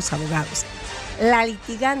con sendos abogados. La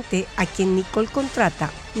litigante, a quien Nicole contrata,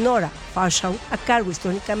 Nora Farshaw, a cargo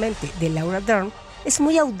históricamente de Laura Dern, es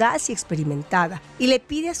muy audaz y experimentada y le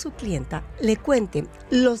pide a su clienta le cuente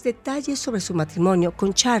los detalles sobre su matrimonio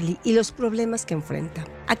con Charlie y los problemas que enfrenta.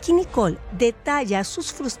 Aquí Nicole detalla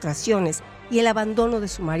sus frustraciones y el abandono de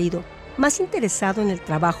su marido, más interesado en el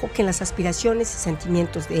trabajo que en las aspiraciones y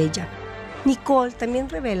sentimientos de ella. Nicole también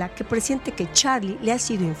revela que presiente que Charlie le ha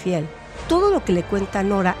sido infiel. Todo lo que le cuenta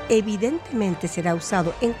Nora evidentemente será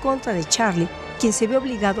usado en contra de Charlie, quien se ve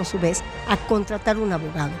obligado a su vez a contratar un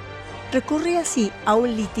abogado. Recurre así a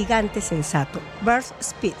un litigante sensato, Bert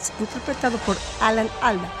Spitz, interpretado por Alan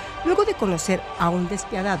Alda, luego de conocer a un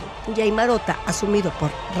despiadado, Jay Marotta, asumido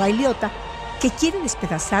por Ray Liotta, que quiere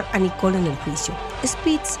despedazar a Nicole en el juicio.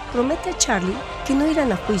 Spitz promete a Charlie que no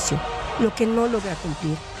irán a juicio, lo que no logra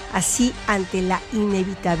cumplir. Así, ante la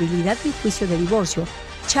inevitabilidad del juicio de divorcio,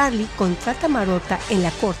 Charlie contrata a Marota en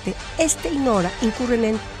la corte. Y Nora incurren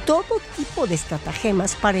en todo tipo de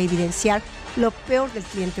estratagemas para evidenciar lo peor del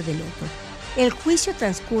cliente del otro. El juicio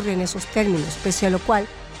transcurre en esos términos, pese a lo cual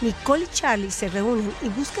Nicole y Charlie se reúnen y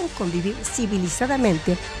buscan convivir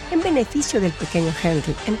civilizadamente en beneficio del pequeño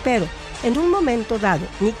Henry. Empero, en un momento dado,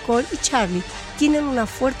 Nicole y Charlie tienen una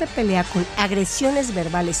fuerte pelea con agresiones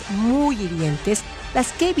verbales muy hirientes,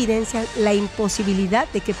 las que evidencian la imposibilidad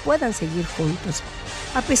de que puedan seguir juntos.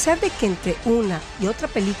 A pesar de que entre una y otra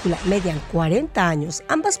película median 40 años,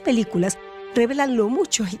 ambas películas revelan lo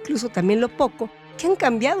mucho, incluso también lo poco, que han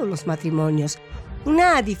cambiado los matrimonios.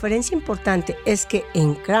 Una diferencia importante es que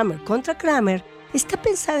en Kramer contra Kramer está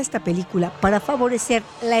pensada esta película para favorecer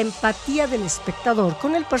la empatía del espectador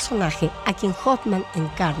con el personaje a quien Hoffman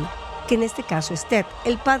encarna, que en este caso es Ted,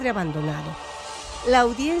 el padre abandonado. La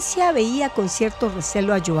audiencia veía con cierto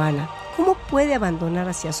recelo a Joanna. ¿Cómo puede abandonar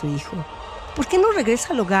hacia su hijo? ¿Por qué no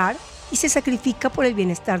regresa al hogar y se sacrifica por el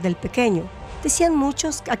bienestar del pequeño? Decían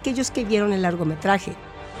muchos aquellos que vieron el largometraje.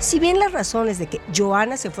 Si bien las razones de que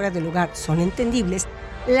Joanna se fuera del hogar son entendibles,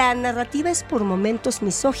 la narrativa es por momentos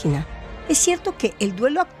misógina. Es cierto que el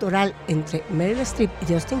duelo actoral entre Meryl Streep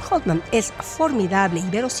y Dustin Hoffman es formidable y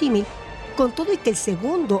verosímil, con todo y que el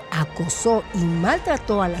segundo acosó y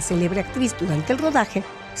maltrató a la célebre actriz durante el rodaje,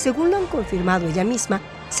 según lo han confirmado ella misma,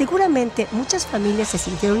 seguramente muchas familias se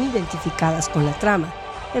sintieron identificadas con la trama.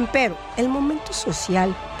 Empero, el momento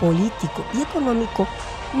social, político y económico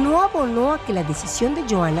no abonó a que la decisión de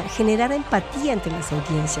Joanna generara empatía entre las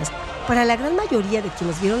audiencias. Para la gran mayoría de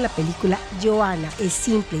quienes vieron la película, Joanna es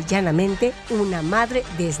simple y llanamente una madre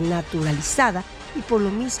desnaturalizada y por lo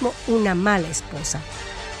mismo una mala esposa.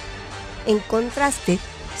 En contraste,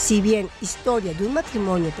 si bien Historia de un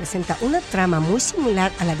matrimonio presenta una trama muy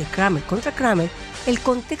similar a la de Kramer contra Kramer, el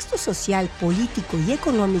contexto social, político y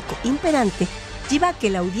económico imperante lleva a que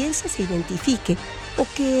la audiencia se identifique o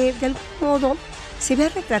que de algún modo se vea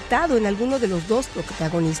retratado en alguno de los dos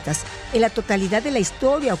protagonistas, en la totalidad de la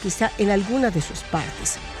historia o quizá en alguna de sus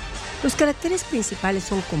partes. Los caracteres principales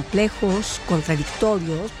son complejos,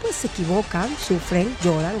 contradictorios, pues se equivocan, sufren,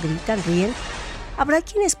 lloran, gritan, ríen. Habrá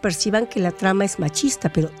quienes perciban que la trama es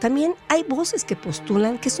machista, pero también hay voces que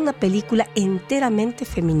postulan que es una película enteramente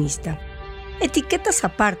feminista. Etiquetas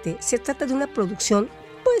aparte, se trata de una producción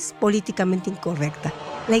pues políticamente incorrecta.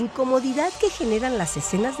 La incomodidad que generan las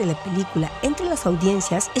escenas de la película entre las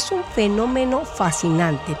audiencias es un fenómeno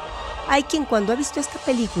fascinante. Hay quien cuando ha visto esta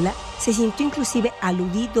película se sintió inclusive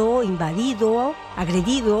aludido, invadido,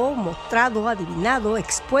 agredido, mostrado, adivinado,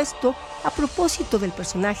 expuesto a propósito del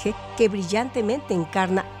personaje que brillantemente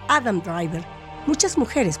encarna Adam Driver. Muchas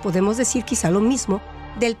mujeres podemos decir quizá lo mismo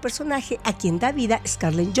del personaje a quien da vida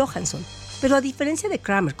Scarlett Johansson. Pero a diferencia de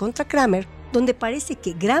Kramer contra Kramer, donde parece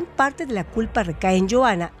que gran parte de la culpa recae en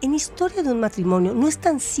Joanna, en Historia de un matrimonio no es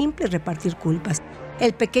tan simple repartir culpas.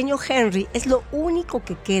 El pequeño Henry es lo único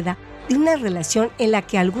que queda de una relación en la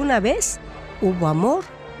que alguna vez hubo amor,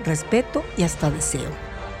 respeto y hasta deseo.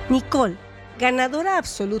 Nicole, ganadora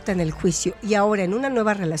absoluta en el juicio y ahora en una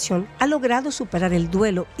nueva relación, ha logrado superar el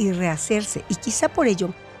duelo y rehacerse, y quizá por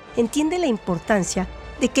ello entiende la importancia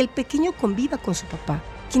de que el pequeño conviva con su papá,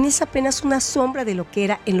 quien es apenas una sombra de lo que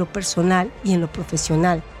era en lo personal y en lo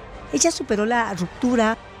profesional. Ella superó la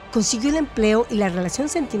ruptura, consiguió el empleo y la relación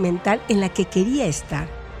sentimental en la que quería estar,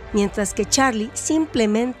 mientras que Charlie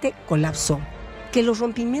simplemente colapsó. ¿Que los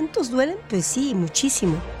rompimientos duelen? Pues sí,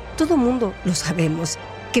 muchísimo. Todo mundo lo sabemos.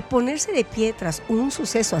 Que ponerse de pie tras un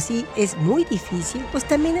suceso así es muy difícil, pues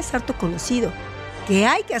también es harto conocido. Que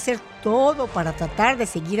hay que hacer todo para tratar de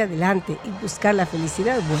seguir adelante y buscar la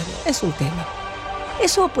felicidad, bueno, es un tema.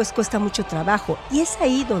 Eso pues cuesta mucho trabajo y es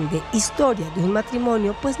ahí donde Historia de un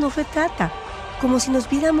matrimonio pues nos retrata, como si nos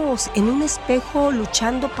viéramos en un espejo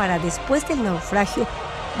luchando para después del naufragio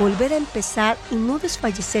volver a empezar y no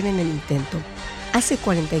desfallecer en el intento. Hace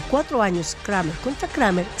 44 años Kramer contra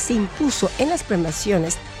Kramer se impuso en las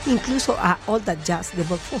premiaciones incluso a All That Jazz de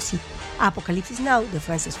Bob Fosse, a Apocalypse Now de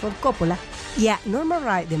Francis Ford Coppola y a Norman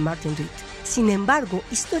Ride de Martin Reed. Sin embargo,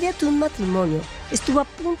 Historia de un matrimonio estuvo a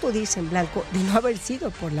punto de irse en blanco de no haber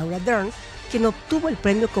sido por Laura Dern, quien obtuvo el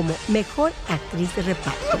premio como Mejor Actriz de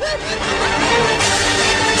Reparto.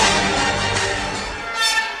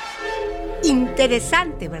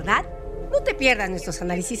 Interesante, ¿verdad? No te pierdas nuestros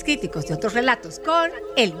análisis críticos de Otros Relatos con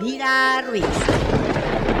Elvira Ruíz.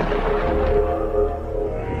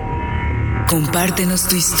 Compártenos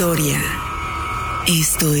tu historia.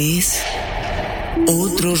 Esto es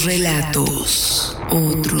Otros relatos.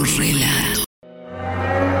 Otros relatos.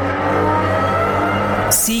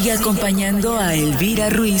 Sigue acompañando a Elvira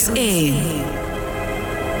Ruíz en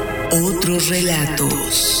Otros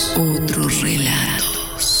Relatos. Otros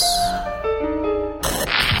Relatos.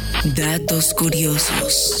 Datos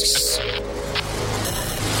curiosos.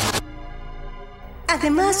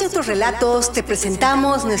 Además de otros relatos, te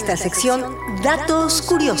presentamos nuestra sección Datos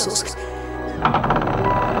Curiosos.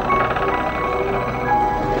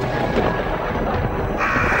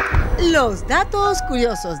 Los datos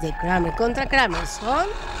curiosos de Kramer contra Kramer son...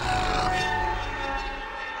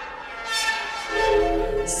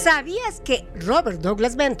 ¿Sabías que Robert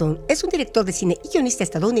Douglas Benton es un director de cine y guionista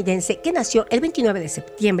estadounidense que nació el 29 de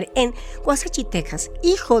septiembre en Wasatch, Texas,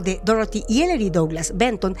 hijo de Dorothy y Ellery Douglas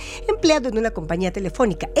Benton, empleado en una compañía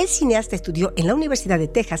telefónica? El cineasta estudió en la Universidad de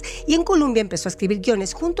Texas y en Columbia empezó a escribir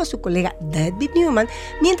guiones junto a su colega David Newman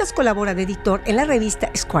mientras colabora de editor en la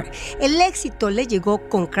revista Square. El éxito le llegó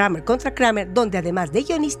con Kramer contra Kramer, donde además de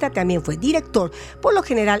guionista también fue director. Por lo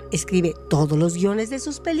general escribe todos los guiones de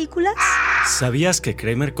sus películas. ¿Sabías que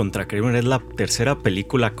Kramer contra Kramer es la tercera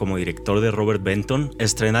película como director de Robert Benton?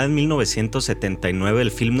 Estrenada en 1979,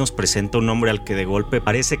 el film nos presenta un hombre al que de golpe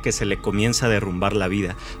parece que se le comienza a derrumbar la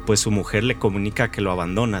vida, pues su mujer le comunica que lo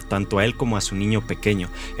abandona, tanto a él como a su niño pequeño.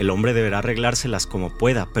 El hombre deberá arreglárselas como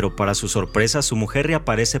pueda, pero para su sorpresa, su mujer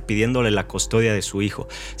reaparece pidiéndole la custodia de su hijo.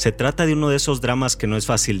 Se trata de uno de esos dramas que no es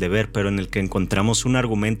fácil de ver, pero en el que encontramos un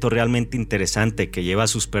argumento realmente interesante que lleva a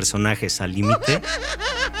sus personajes al límite.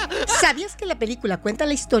 ¿Sabías que la película cuenta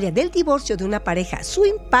la historia del divorcio de una pareja, su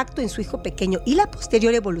impacto en su hijo pequeño y la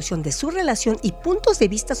posterior evolución de su relación y puntos de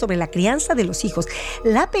vista sobre la crianza de los hijos?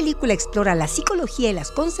 La película explora la psicología y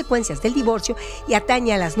las consecuencias del divorcio y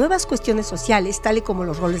atañe a las nuevas cuestiones sociales, tales como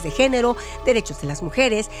los roles de género, derechos de las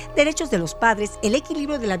mujeres, derechos de los padres, el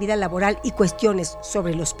equilibrio de la vida laboral y cuestiones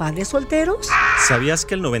sobre los padres solteros. ¿Sabías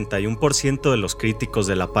que el 91% de los críticos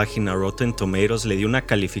de la página Rotten Tomatoes le dio una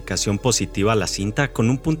calificación positiva a la cinta con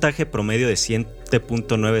un puntaje promedio de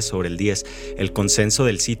 7.9 sobre el 10? El consenso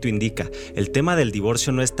del sitio indica: el tema del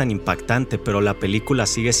divorcio no es tan impactante, pero la película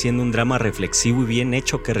sigue siendo un drama reflexivo y bien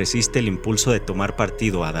hecho que resiste el impulso de tomar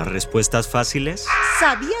partido a dar respuestas fáciles.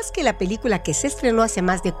 ¿Sabías que la película, que se estrenó hace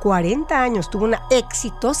más de 40 años, tuvo una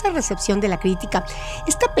exitosa recepción de la crítica?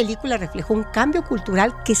 Esta película reflejó un cambio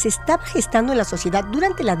cultural que se estaba gestando en la sociedad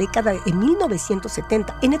durante la década de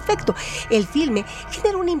 1970. En efecto, el filme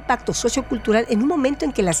generó un impacto sociocultural en un momento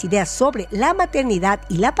en que las ideas sobre la maternidad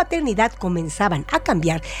y la paternidad comenzaban a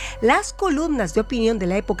cambiar. Las columnas de opinión de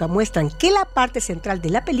la época muestran que la parte central de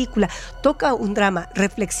la película toca un drama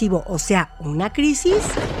reflexivo, o sea, una crisis.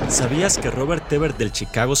 ¿Sabías que Robert Ebert del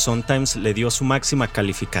Chicago Sun-Times le dio su máxima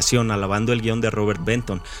calificación alabando el guión de Robert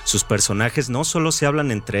Benton? Sus personajes no solo se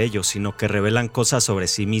hablan entre ellos, sino que revelan cosas sobre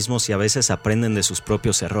sí mismos y a veces aprenden de sus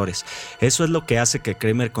propios errores. Eso es lo que hace que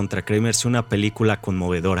Kramer contra Kramer sea una película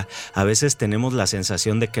conmovedora. A veces tenemos la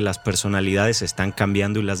sensación de que las personalidades están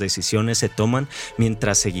cambiando y las decisiones se toman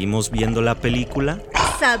mientras seguimos viendo la película.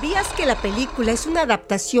 ¿Sabías que la película es una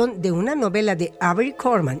adaptación de una novela de Avery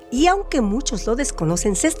Corman? Y aunque muchos lo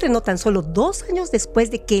desconocen, se estrenó tan solo 2 años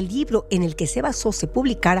después de que el libro en el que se basó se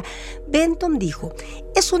publicara. Benton dijo: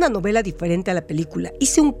 es una novela diferente a la película.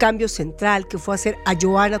 Hice un cambio central que fue hacer a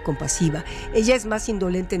Joanna compasiva. Ella es más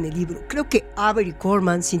indolente en el libro. Creo que Avery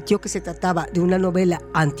Corman sintió que se trataba de una novela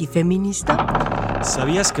antifeminista.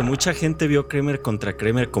 ¿Sabías que mucha gente vio Kramer contra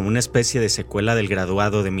Kramer como una especie de secuela del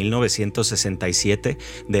Graduado de 1967?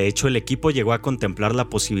 De hecho, el equipo llegó a contemplar la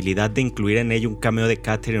posibilidad de incluir en ella un cameo de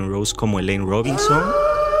Catherine Rose como Elaine Robinson.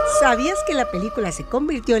 ¿Sabías que la película se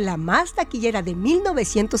convirtió en la más taquillera de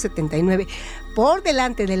 1979 por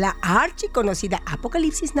delante de la archiconocida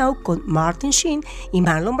Apocalipsis Now con Martin Sheen y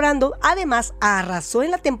Marlon Brando? Además, arrasó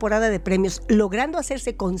en la temporada de premios, logrando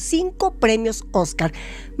hacerse con 5 premios Oscar: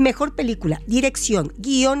 Mejor Película, Dirección,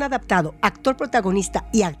 Guión Adaptado, Actor Protagonista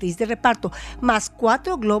y Actriz de Reparto, más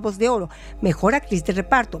 4 Globos de Oro: Mejor Actriz de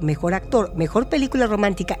Reparto, Mejor Actor, Mejor Película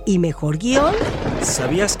Romántica y Mejor Guión.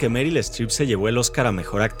 ¿Sabías que Meryl Streep se llevó el Oscar a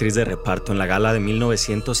Mejor Actriz de Reparto en la gala de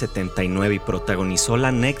 1979 y protagonizó la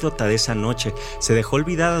anécdota de esa noche? Se dejó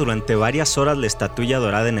olvidada durante varias horas la estatuilla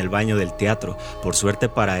dorada en el baño del teatro. Por suerte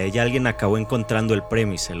para ella, alguien acabó encontrando el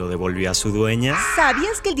premio y se lo devolvió a su dueña.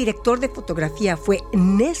 ¿Sabías que el director de fotografía fue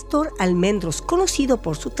Néstor Almendros, conocido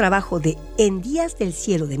por su trabajo de En Días del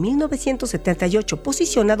Cielo de 1978,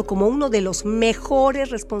 posicionado como uno de los mejores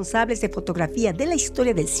responsables de fotografía de la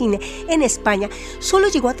historia del cine en España? Solo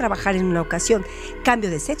llegó a trabajar en una ocasión. Cambio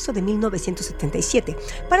de sexo de 1977.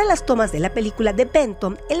 Para las tomas de la película de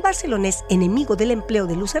Benton, el barcelonés, enemigo del empleo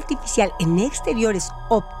de luz artificial en exteriores,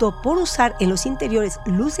 optó por usar en los interiores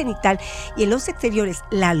luz cenital y en los exteriores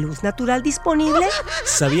la luz natural disponible.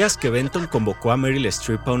 ¿Sabías que Benton convocó a Meryl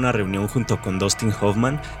Streep a una reunión junto con Dustin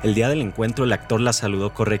Hoffman? El día del encuentro el actor la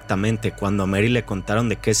saludó correctamente. Cuando a Meryl le contaron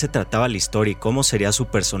de qué se trataba la historia y cómo sería su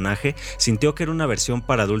personaje, sintió que era una versión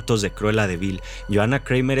para adultos de Cruella de Vil. Joanna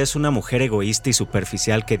Kramer es una mujer egoísta y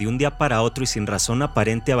superficial que de un día para otro y sin razón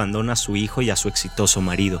aparente abandona a su hijo y a su exitoso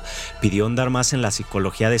marido. Pidió ahondar más en la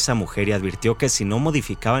psicología de esa mujer y advirtió que si no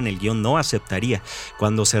modificaban el guión no aceptaría.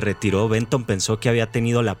 Cuando se retiró, Benton pensó que había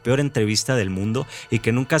tenido la peor entrevista del mundo y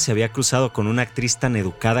que nunca se había cruzado con una actriz tan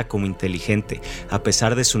educada como inteligente, a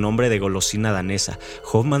pesar de su nombre de golosina danesa.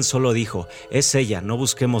 Hoffman solo dijo: es ella, no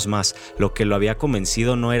busquemos más. Lo que lo había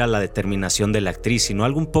convencido no era la determinación de la actriz, sino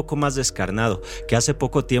algo un poco más descarnado, que hace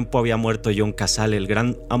poco tiempo había muerto John Cazale, el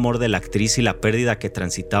gran amor de la actriz, y la pérdida que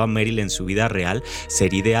transitaba Meryl en su vida real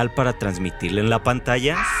sería ideal para transmitirle en la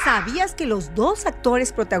pantalla. ¿Sabías que los dos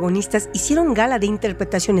actores protagonistas hicieron gala de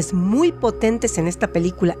interpretaciones muy potentes en esta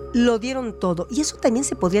película? Lo dieron todo, y eso también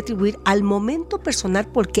se podría atribuir al momento personal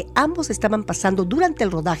porque ambos estaban pasando durante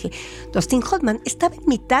el rodaje. Dustin Hoffman estaba en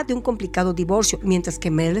mitad de un complicado divorcio, mientras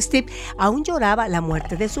que Meryl Streep aún lloraba la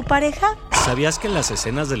muerte de su pareja. ¿Sabías que en las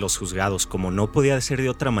escenas de los juzgados, como no podía ser de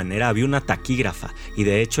otra manera, había una taquígrafa? Y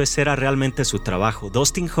de hecho ese era realmente su trabajo.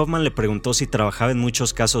 Dustin Hoffman le preguntó si trabajaba en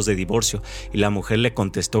muchos casos de divorcio y la mujer le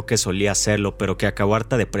contestó que solía hacerlo, pero que acabó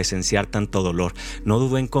harta de presenciar tanto dolor. No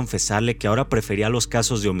dudó en confesarle que ahora prefería los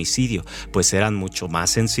casos de homicidio, pues eran mucho más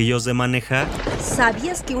sencillos de manejar.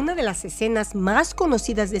 ¿Sabías que una de las escenas más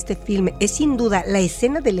conocidas de este filme es sin duda la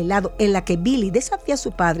escena del helado, en la que Billy desafía a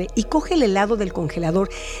su padre y coge el helado del congelador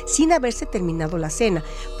sin haberse terminado la cena?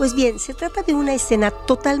 Pues bien, se trata de una escena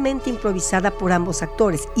totalmente improvisada por ambos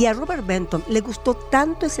actores, y a Robert Benton le gustó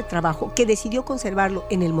tanto ese trabajo que decidió conservarlo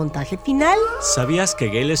en el montaje final. ¿Sabías que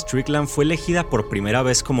Gail Strickland fue elegida por primera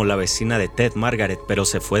vez como la vecina de Ted Margaret, pero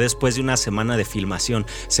se fue después de una semana de filmación,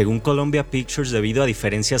 según Columbia Pictures, debido a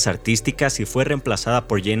diferencias artísticas, y fue reemplazada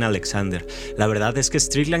por Jane Alexander? La verdad es que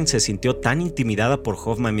Strickland se sintió tan intimidada por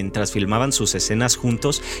Hoffman mientras filmaban sus escenas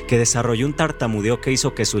juntos que desarrolló un tartamudeo que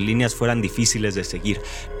hizo que sus líneas fueran difíciles de seguir.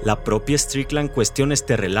 La propia Strickland cuestiona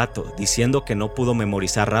este relato, diciendo que no pudo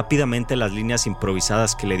memorizar rápidamente las líneas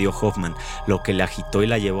improvisadas que le dio Hoffman, lo que le agitó y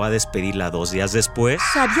la llevó a despedirla 2 días después.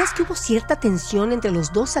 ¿Sabías que hubo cierta tensión entre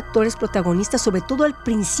los dos actores protagonistas, sobre todo al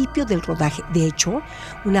principio del rodaje? De hecho,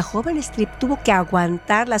 una joven Streep tuvo que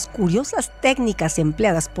aguantar las curiosas técnicas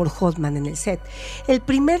empleadas por Hoffman en el set. El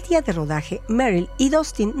primer día de rodaje, Meryl y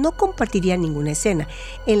Dustin no compartirían ninguna escena.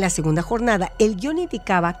 En la segunda jornada, el guión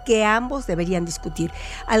indicaba que ambos deberían discutir.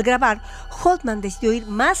 Al grabar, Hoffman decidió ir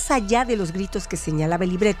más allá de los gritos que señalaba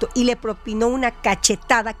el libreto y le propinó una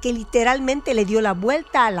cachetada que literalmente le dio la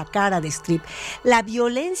vuelta a la cara de Streep. La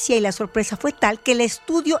violencia y la sorpresa fue tal que el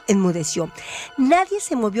estudio enmudeció. Nadie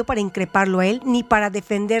se movió para increparlo a él ni para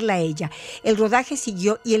defenderla a ella. El rodaje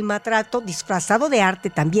siguió y el maltrato disfrazado de arte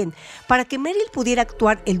también. Para que Meryl pudiera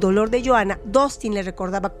actuar el dolor de Joanna, Dustin le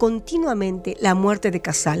recordaba continuamente la muerte de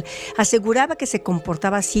Cazale. Aseguraba que se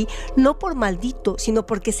comportaba así no por maldito, sino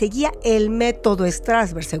porque seguía el método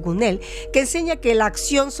Strasberg, según él, que enseña que la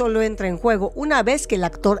acción solo entra en juego una vez que el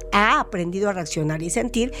actor ha aprendido a reaccionar y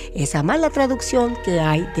sentir. Esa mala traducción que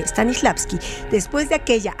hay de Stanislavski. Después de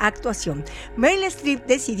aquella actuación, Meryl Streep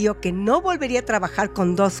decidió que no volvería a trabajar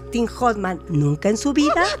con Dustin Hoffman nunca en su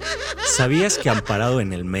vida. ¿Sabías que, amparado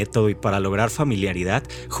en el método y para lograr familiaridad,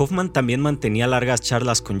 Hoffman también mantenía largas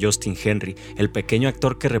charlas con Justin Henry, el pequeño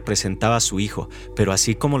actor que representaba a su hijo? Pero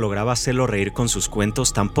así como lograba hacerlo reír con sus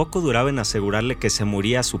cuentos, tampoco duraba en asegurarle que se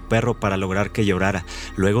moría su perro para lograr que llorara.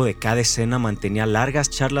 Luego de cada escena mantenía largas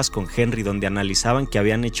charlas con Henry donde analizaban qué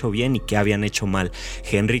habían hecho bien y qué habían hecho mal.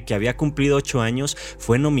 Henry, que había cumplido 8 años,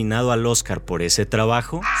 fue nominado al Oscar por ese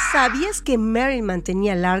trabajo. ¿Sabías que Meryl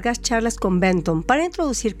mantenía largas charlas con Benton para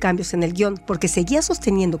introducir cambios en el guión? Porque seguía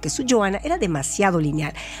sosteniendo que su Joanna era demasiado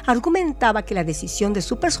lineal. Argumentaba que la decisión de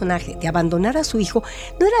su personaje de abandonar a su hijo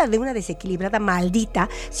no era la de una desequilibrada maldita,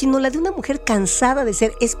 sino la de una mujer cansada de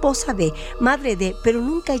ser esposa de, madre de, pero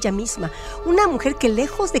nunca ella misma. Una mujer que,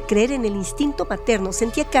 lejos de creer en el instinto materno,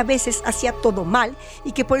 sentía que a veces hacía todo mal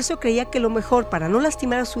y que por eso creía que lo mejor para no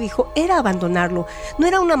lastimar a su hijo era abandonarlo. No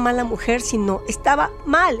era una mala mujer, sino estaba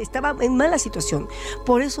mal, estaba en mala situación.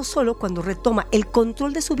 Por eso solo cuando retoma el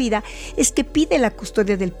control de su vida es que pide la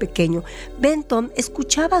custodia del pequeño. Benton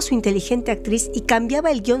escuchaba a su inteligente actriz y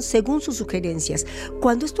cambiaba el guión según sus sugerencias.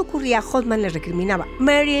 Cuando esto ocurría, Hoffman le recriminaba: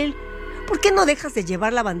 Meryl, ¿Por qué no dejas de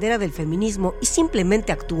llevar la bandera del feminismo y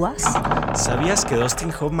simplemente actúas? ¿Sabías que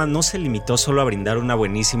Dustin Hoffman no se limitó solo a brindar una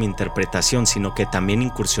buenísima interpretación, sino que también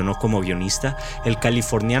incursionó como guionista? El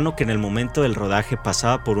californiano, que en el momento del rodaje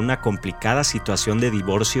pasaba por una complicada situación de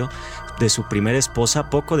divorcio de su primera esposa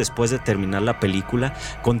poco después de terminar la película,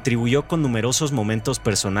 contribuyó con numerosos momentos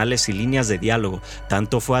personales y líneas de diálogo.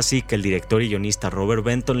 Tanto fue así que el director y guionista Robert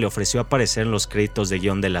Benton le ofreció aparecer en los créditos de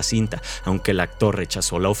guión de la cinta, aunque el actor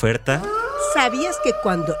rechazó la oferta. ¿Sabías que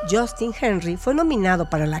cuando Justin Henry fue nominado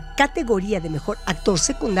para la categoría de mejor actor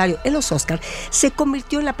secundario en los Oscars, se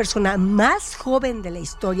convirtió en la persona más joven de la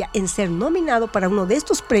historia en ser nominado para uno de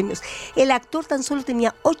estos premios? El actor tan solo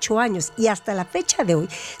tenía 8 años y hasta la fecha de hoy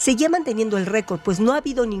seguía manteniendo el récord, pues no ha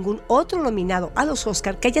habido ningún otro nominado a los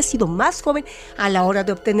Oscars que haya sido más joven a la hora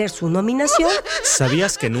de obtener su nominación.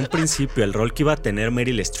 ¿Sabías que en un principio el rol que iba a tener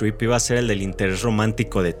Meryl Streep iba a ser el del interés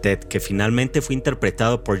romántico de Ted, que finalmente fue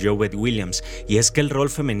interpretado por Joebeth Williams? Y es que el rol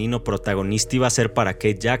femenino protagonista iba a ser para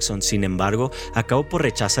Kate Jackson. Sin embargo, acabó por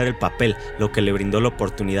rechazar el papel, lo que le brindó la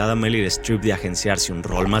oportunidad a Meryl Streep de agenciarse un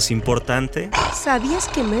rol más importante. ¿Sabías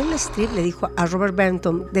que Meryl Streep le dijo a Robert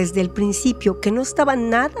Benton desde el principio que no estaba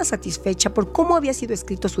nada satisfecha por cómo había sido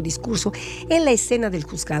escrito su discurso en la escena del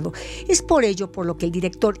juzgado? Es por ello por lo que el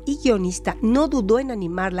director y guionista no dudó en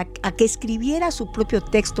animarla a que escribiera su propio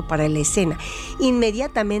texto para la escena.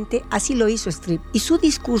 Inmediatamente así lo hizo Streep y su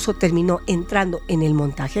discurso terminó entrando en el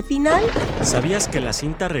montaje final. ¿Sabías que la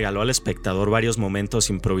cinta regaló al espectador varios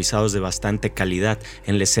momentos improvisados de bastante calidad?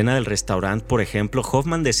 En la escena del restaurante, por ejemplo,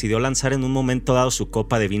 Hoffman decidió lanzar en un momento dado su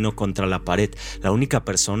copa de vino contra la pared. La única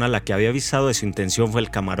persona a la que había avisado de su intención fue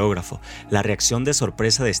el camarógrafo. La reacción de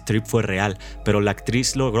sorpresa de Streep fue real, pero la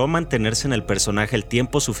actriz logró mantenerse en el personaje el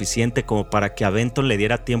tiempo suficiente como para que a Benton le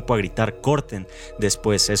diera tiempo a gritar "corten".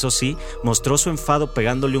 Después, eso sí, mostró su enfado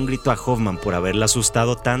pegándole un grito a Hoffman por haberla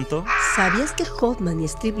asustado tanto. ¿Sabías que Hoffman y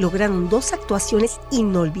Streep lograron 2 actuaciones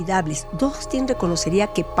inolvidables? Dustin reconocería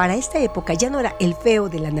que para esta época ya no era el feo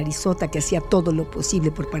de la narizota que hacía todo lo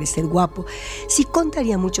posible por parecer guapo. Sí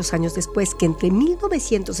contaría muchos años después que entre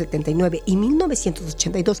 1979 y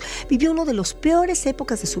 1982 vivió una de las peores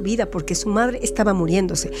épocas de su vida porque su madre estaba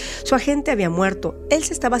muriéndose, su agente había muerto, él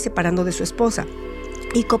se estaba separando de su esposa.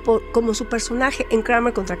 Y como su personaje en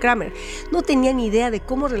Kramer contra Kramer, no tenía ni idea de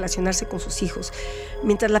cómo relacionarse con sus hijos.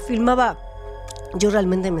 Mientras la filmaba, yo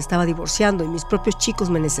realmente me estaba divorciando y mis propios chicos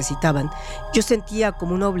me necesitaban. Yo sentía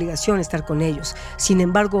como una obligación estar con ellos. Sin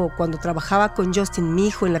embargo, cuando trabajaba con Justin, mi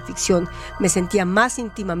hijo, en la ficción, me sentía más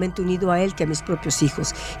íntimamente unido a él que a mis propios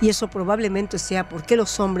hijos. Y eso probablemente sea porque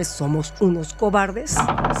los hombres somos unos cobardes.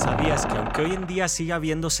 ¿Sabías que aunque hoy en día siga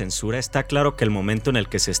habiendo censura, está claro que el momento en el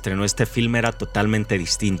que se estrenó este filme era totalmente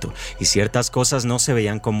distinto y ciertas cosas no se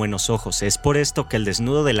veían con buenos ojos? Es por esto que el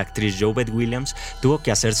desnudo de la actriz Joebeth Williams tuvo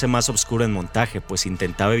que hacerse más oscuro en montaje, pues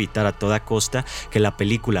intentaba evitar a toda costa que la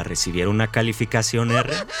película recibiera una calificación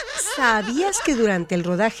R. ¿Sabías que durante el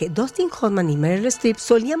rodaje Dustin Hoffman y Meryl Streep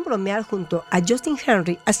solían bromear junto a Justin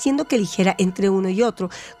Henry, haciendo que eligiera entre uno y otro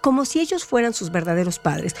como si ellos fueran sus verdaderos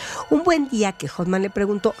padres? Un buen día que Hoffman le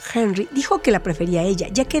preguntó, Henry dijo que la prefería a ella,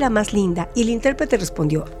 ya que era más linda, y el intérprete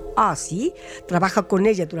respondió: ¿ah, sí? Trabaja con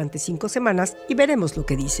ella durante 5 semanas y veremos lo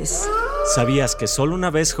que dices. ¿Sabías que solo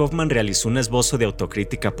una vez Hoffman realizó un esbozo de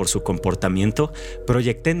autocrítica por su comportamiento?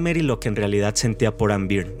 Proyecté en Mary lo que en realidad sentía por Ann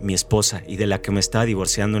Byrne, mi esposa, y de la que me estaba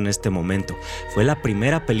divorciando en este momento. Fue la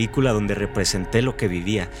primera película donde representé lo que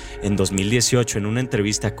vivía. En 2018, en una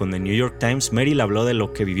entrevista con The New York Times, Meryl habló de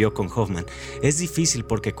lo que vivió con Hoffman. Es difícil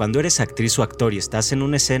porque cuando eres actriz o actor y estás en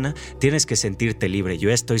una escena, tienes que sentirte libre.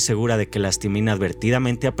 Yo estoy segura de que lastimé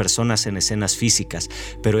inadvertidamente a personas en escenas físicas,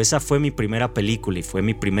 pero esa fue mi primera película y fue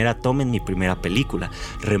mi primera toma en mi primera película,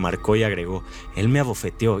 remarcó y agregó. Él me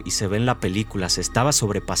abofeteó y se ve en la película, se estaba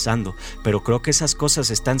sobrepasando, pero creo que esas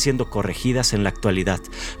cosas están siendo corregidas en la actualidad.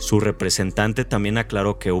 Su representante también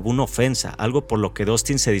aclaró que hubo una ofensa, algo por lo que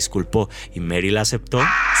Dustin se disculpó y Meryl aceptó.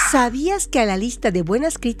 ¿Sabías que a la lista de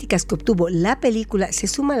buenas críticas que obtuvo la película se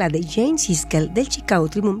suma la de Jane Siskel del Chicago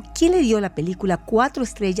Tribune, quien le dio a la película 4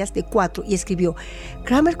 estrellas de 4 y escribió: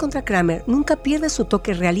 Kramer contra Kramer nunca pierde su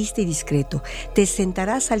toque realista y discreto. Te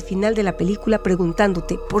sentarás al final de la película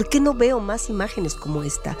preguntándote ¿por qué no veo más imágenes como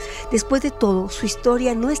esta? Después de todo, su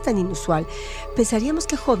historia no es tan inusual. Pensaríamos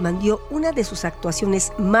que Hoffman dio una de sus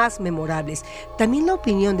actuaciones más memorables. También la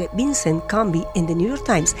opinión de Vincent Canby en The New York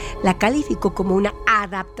Times la calificó como una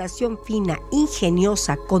adaptación fina,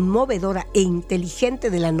 ingeniosa, conmovedora e inteligente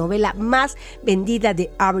de la novela más vendida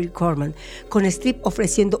de Avery Corman, con Streep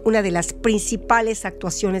ofreciendo una de las principales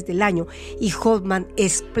actuaciones del año y Hoffman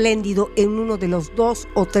espléndido en uno de los 2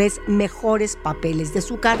 o 3 mejores papeles de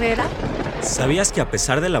su carrera. ¿Sabías que a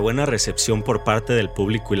pesar de la buena recepción por parte del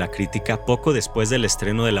público y la crítica, poco después del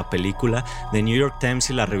estreno de la película, The New York Times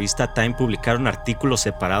y la revista Time publicaron artículos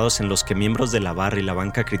separados en los que miembros de la barra y la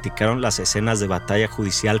banca criticaron las escenas de batalla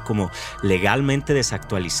judicial como legalmente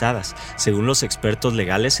desactualizadas? Según los expertos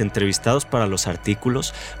legales entrevistados para los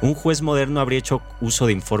artículos, un juez moderno habría hecho uso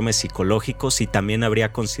de informes psicológicos y también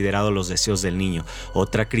habría considerado los deseos del niño.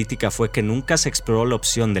 Otra crítica fue que nunca se exploró la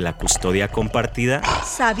opción de la custodia compartida.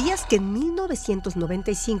 ¿Sabías que en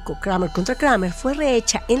 1995 Kramer contra Kramer fue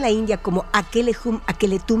rehecha en la India como Akele Hum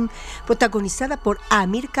Akele Tum, protagonizada por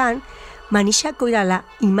Amir Khan, Manisha Koirala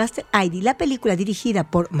y Master Aidi? La película, dirigida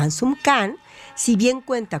por Mansum Khan, si bien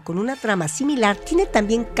cuenta con una trama similar, tiene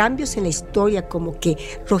también cambios en la historia, como que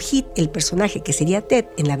Rohit, el personaje que sería Ted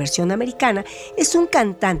en la versión americana, es un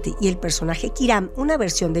cantante, y el personaje Kiram, una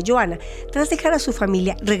versión de Joanna, tras dejar a su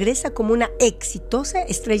familia, regresa como una exitosa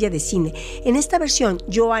estrella de cine. En esta versión,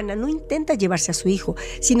 Joanna no intenta llevarse a su hijo,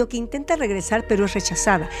 sino que intenta regresar, pero es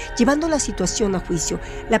rechazada, llevando la situación a juicio.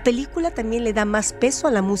 La película también le da más peso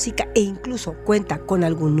a la música e incluso cuenta con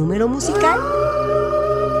algún número musical.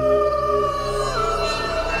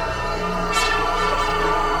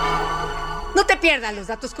 No te pierdas los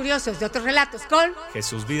datos curiosos de Otros Relatos con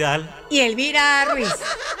Jesús Vidal y Elvira Ruiz.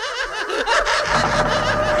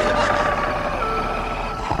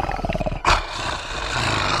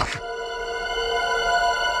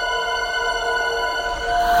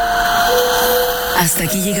 Hasta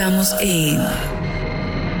aquí llegamos en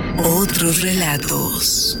Otros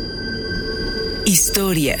Relatos.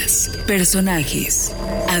 Historias, personajes,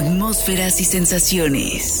 atmósferas y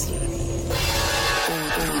sensaciones.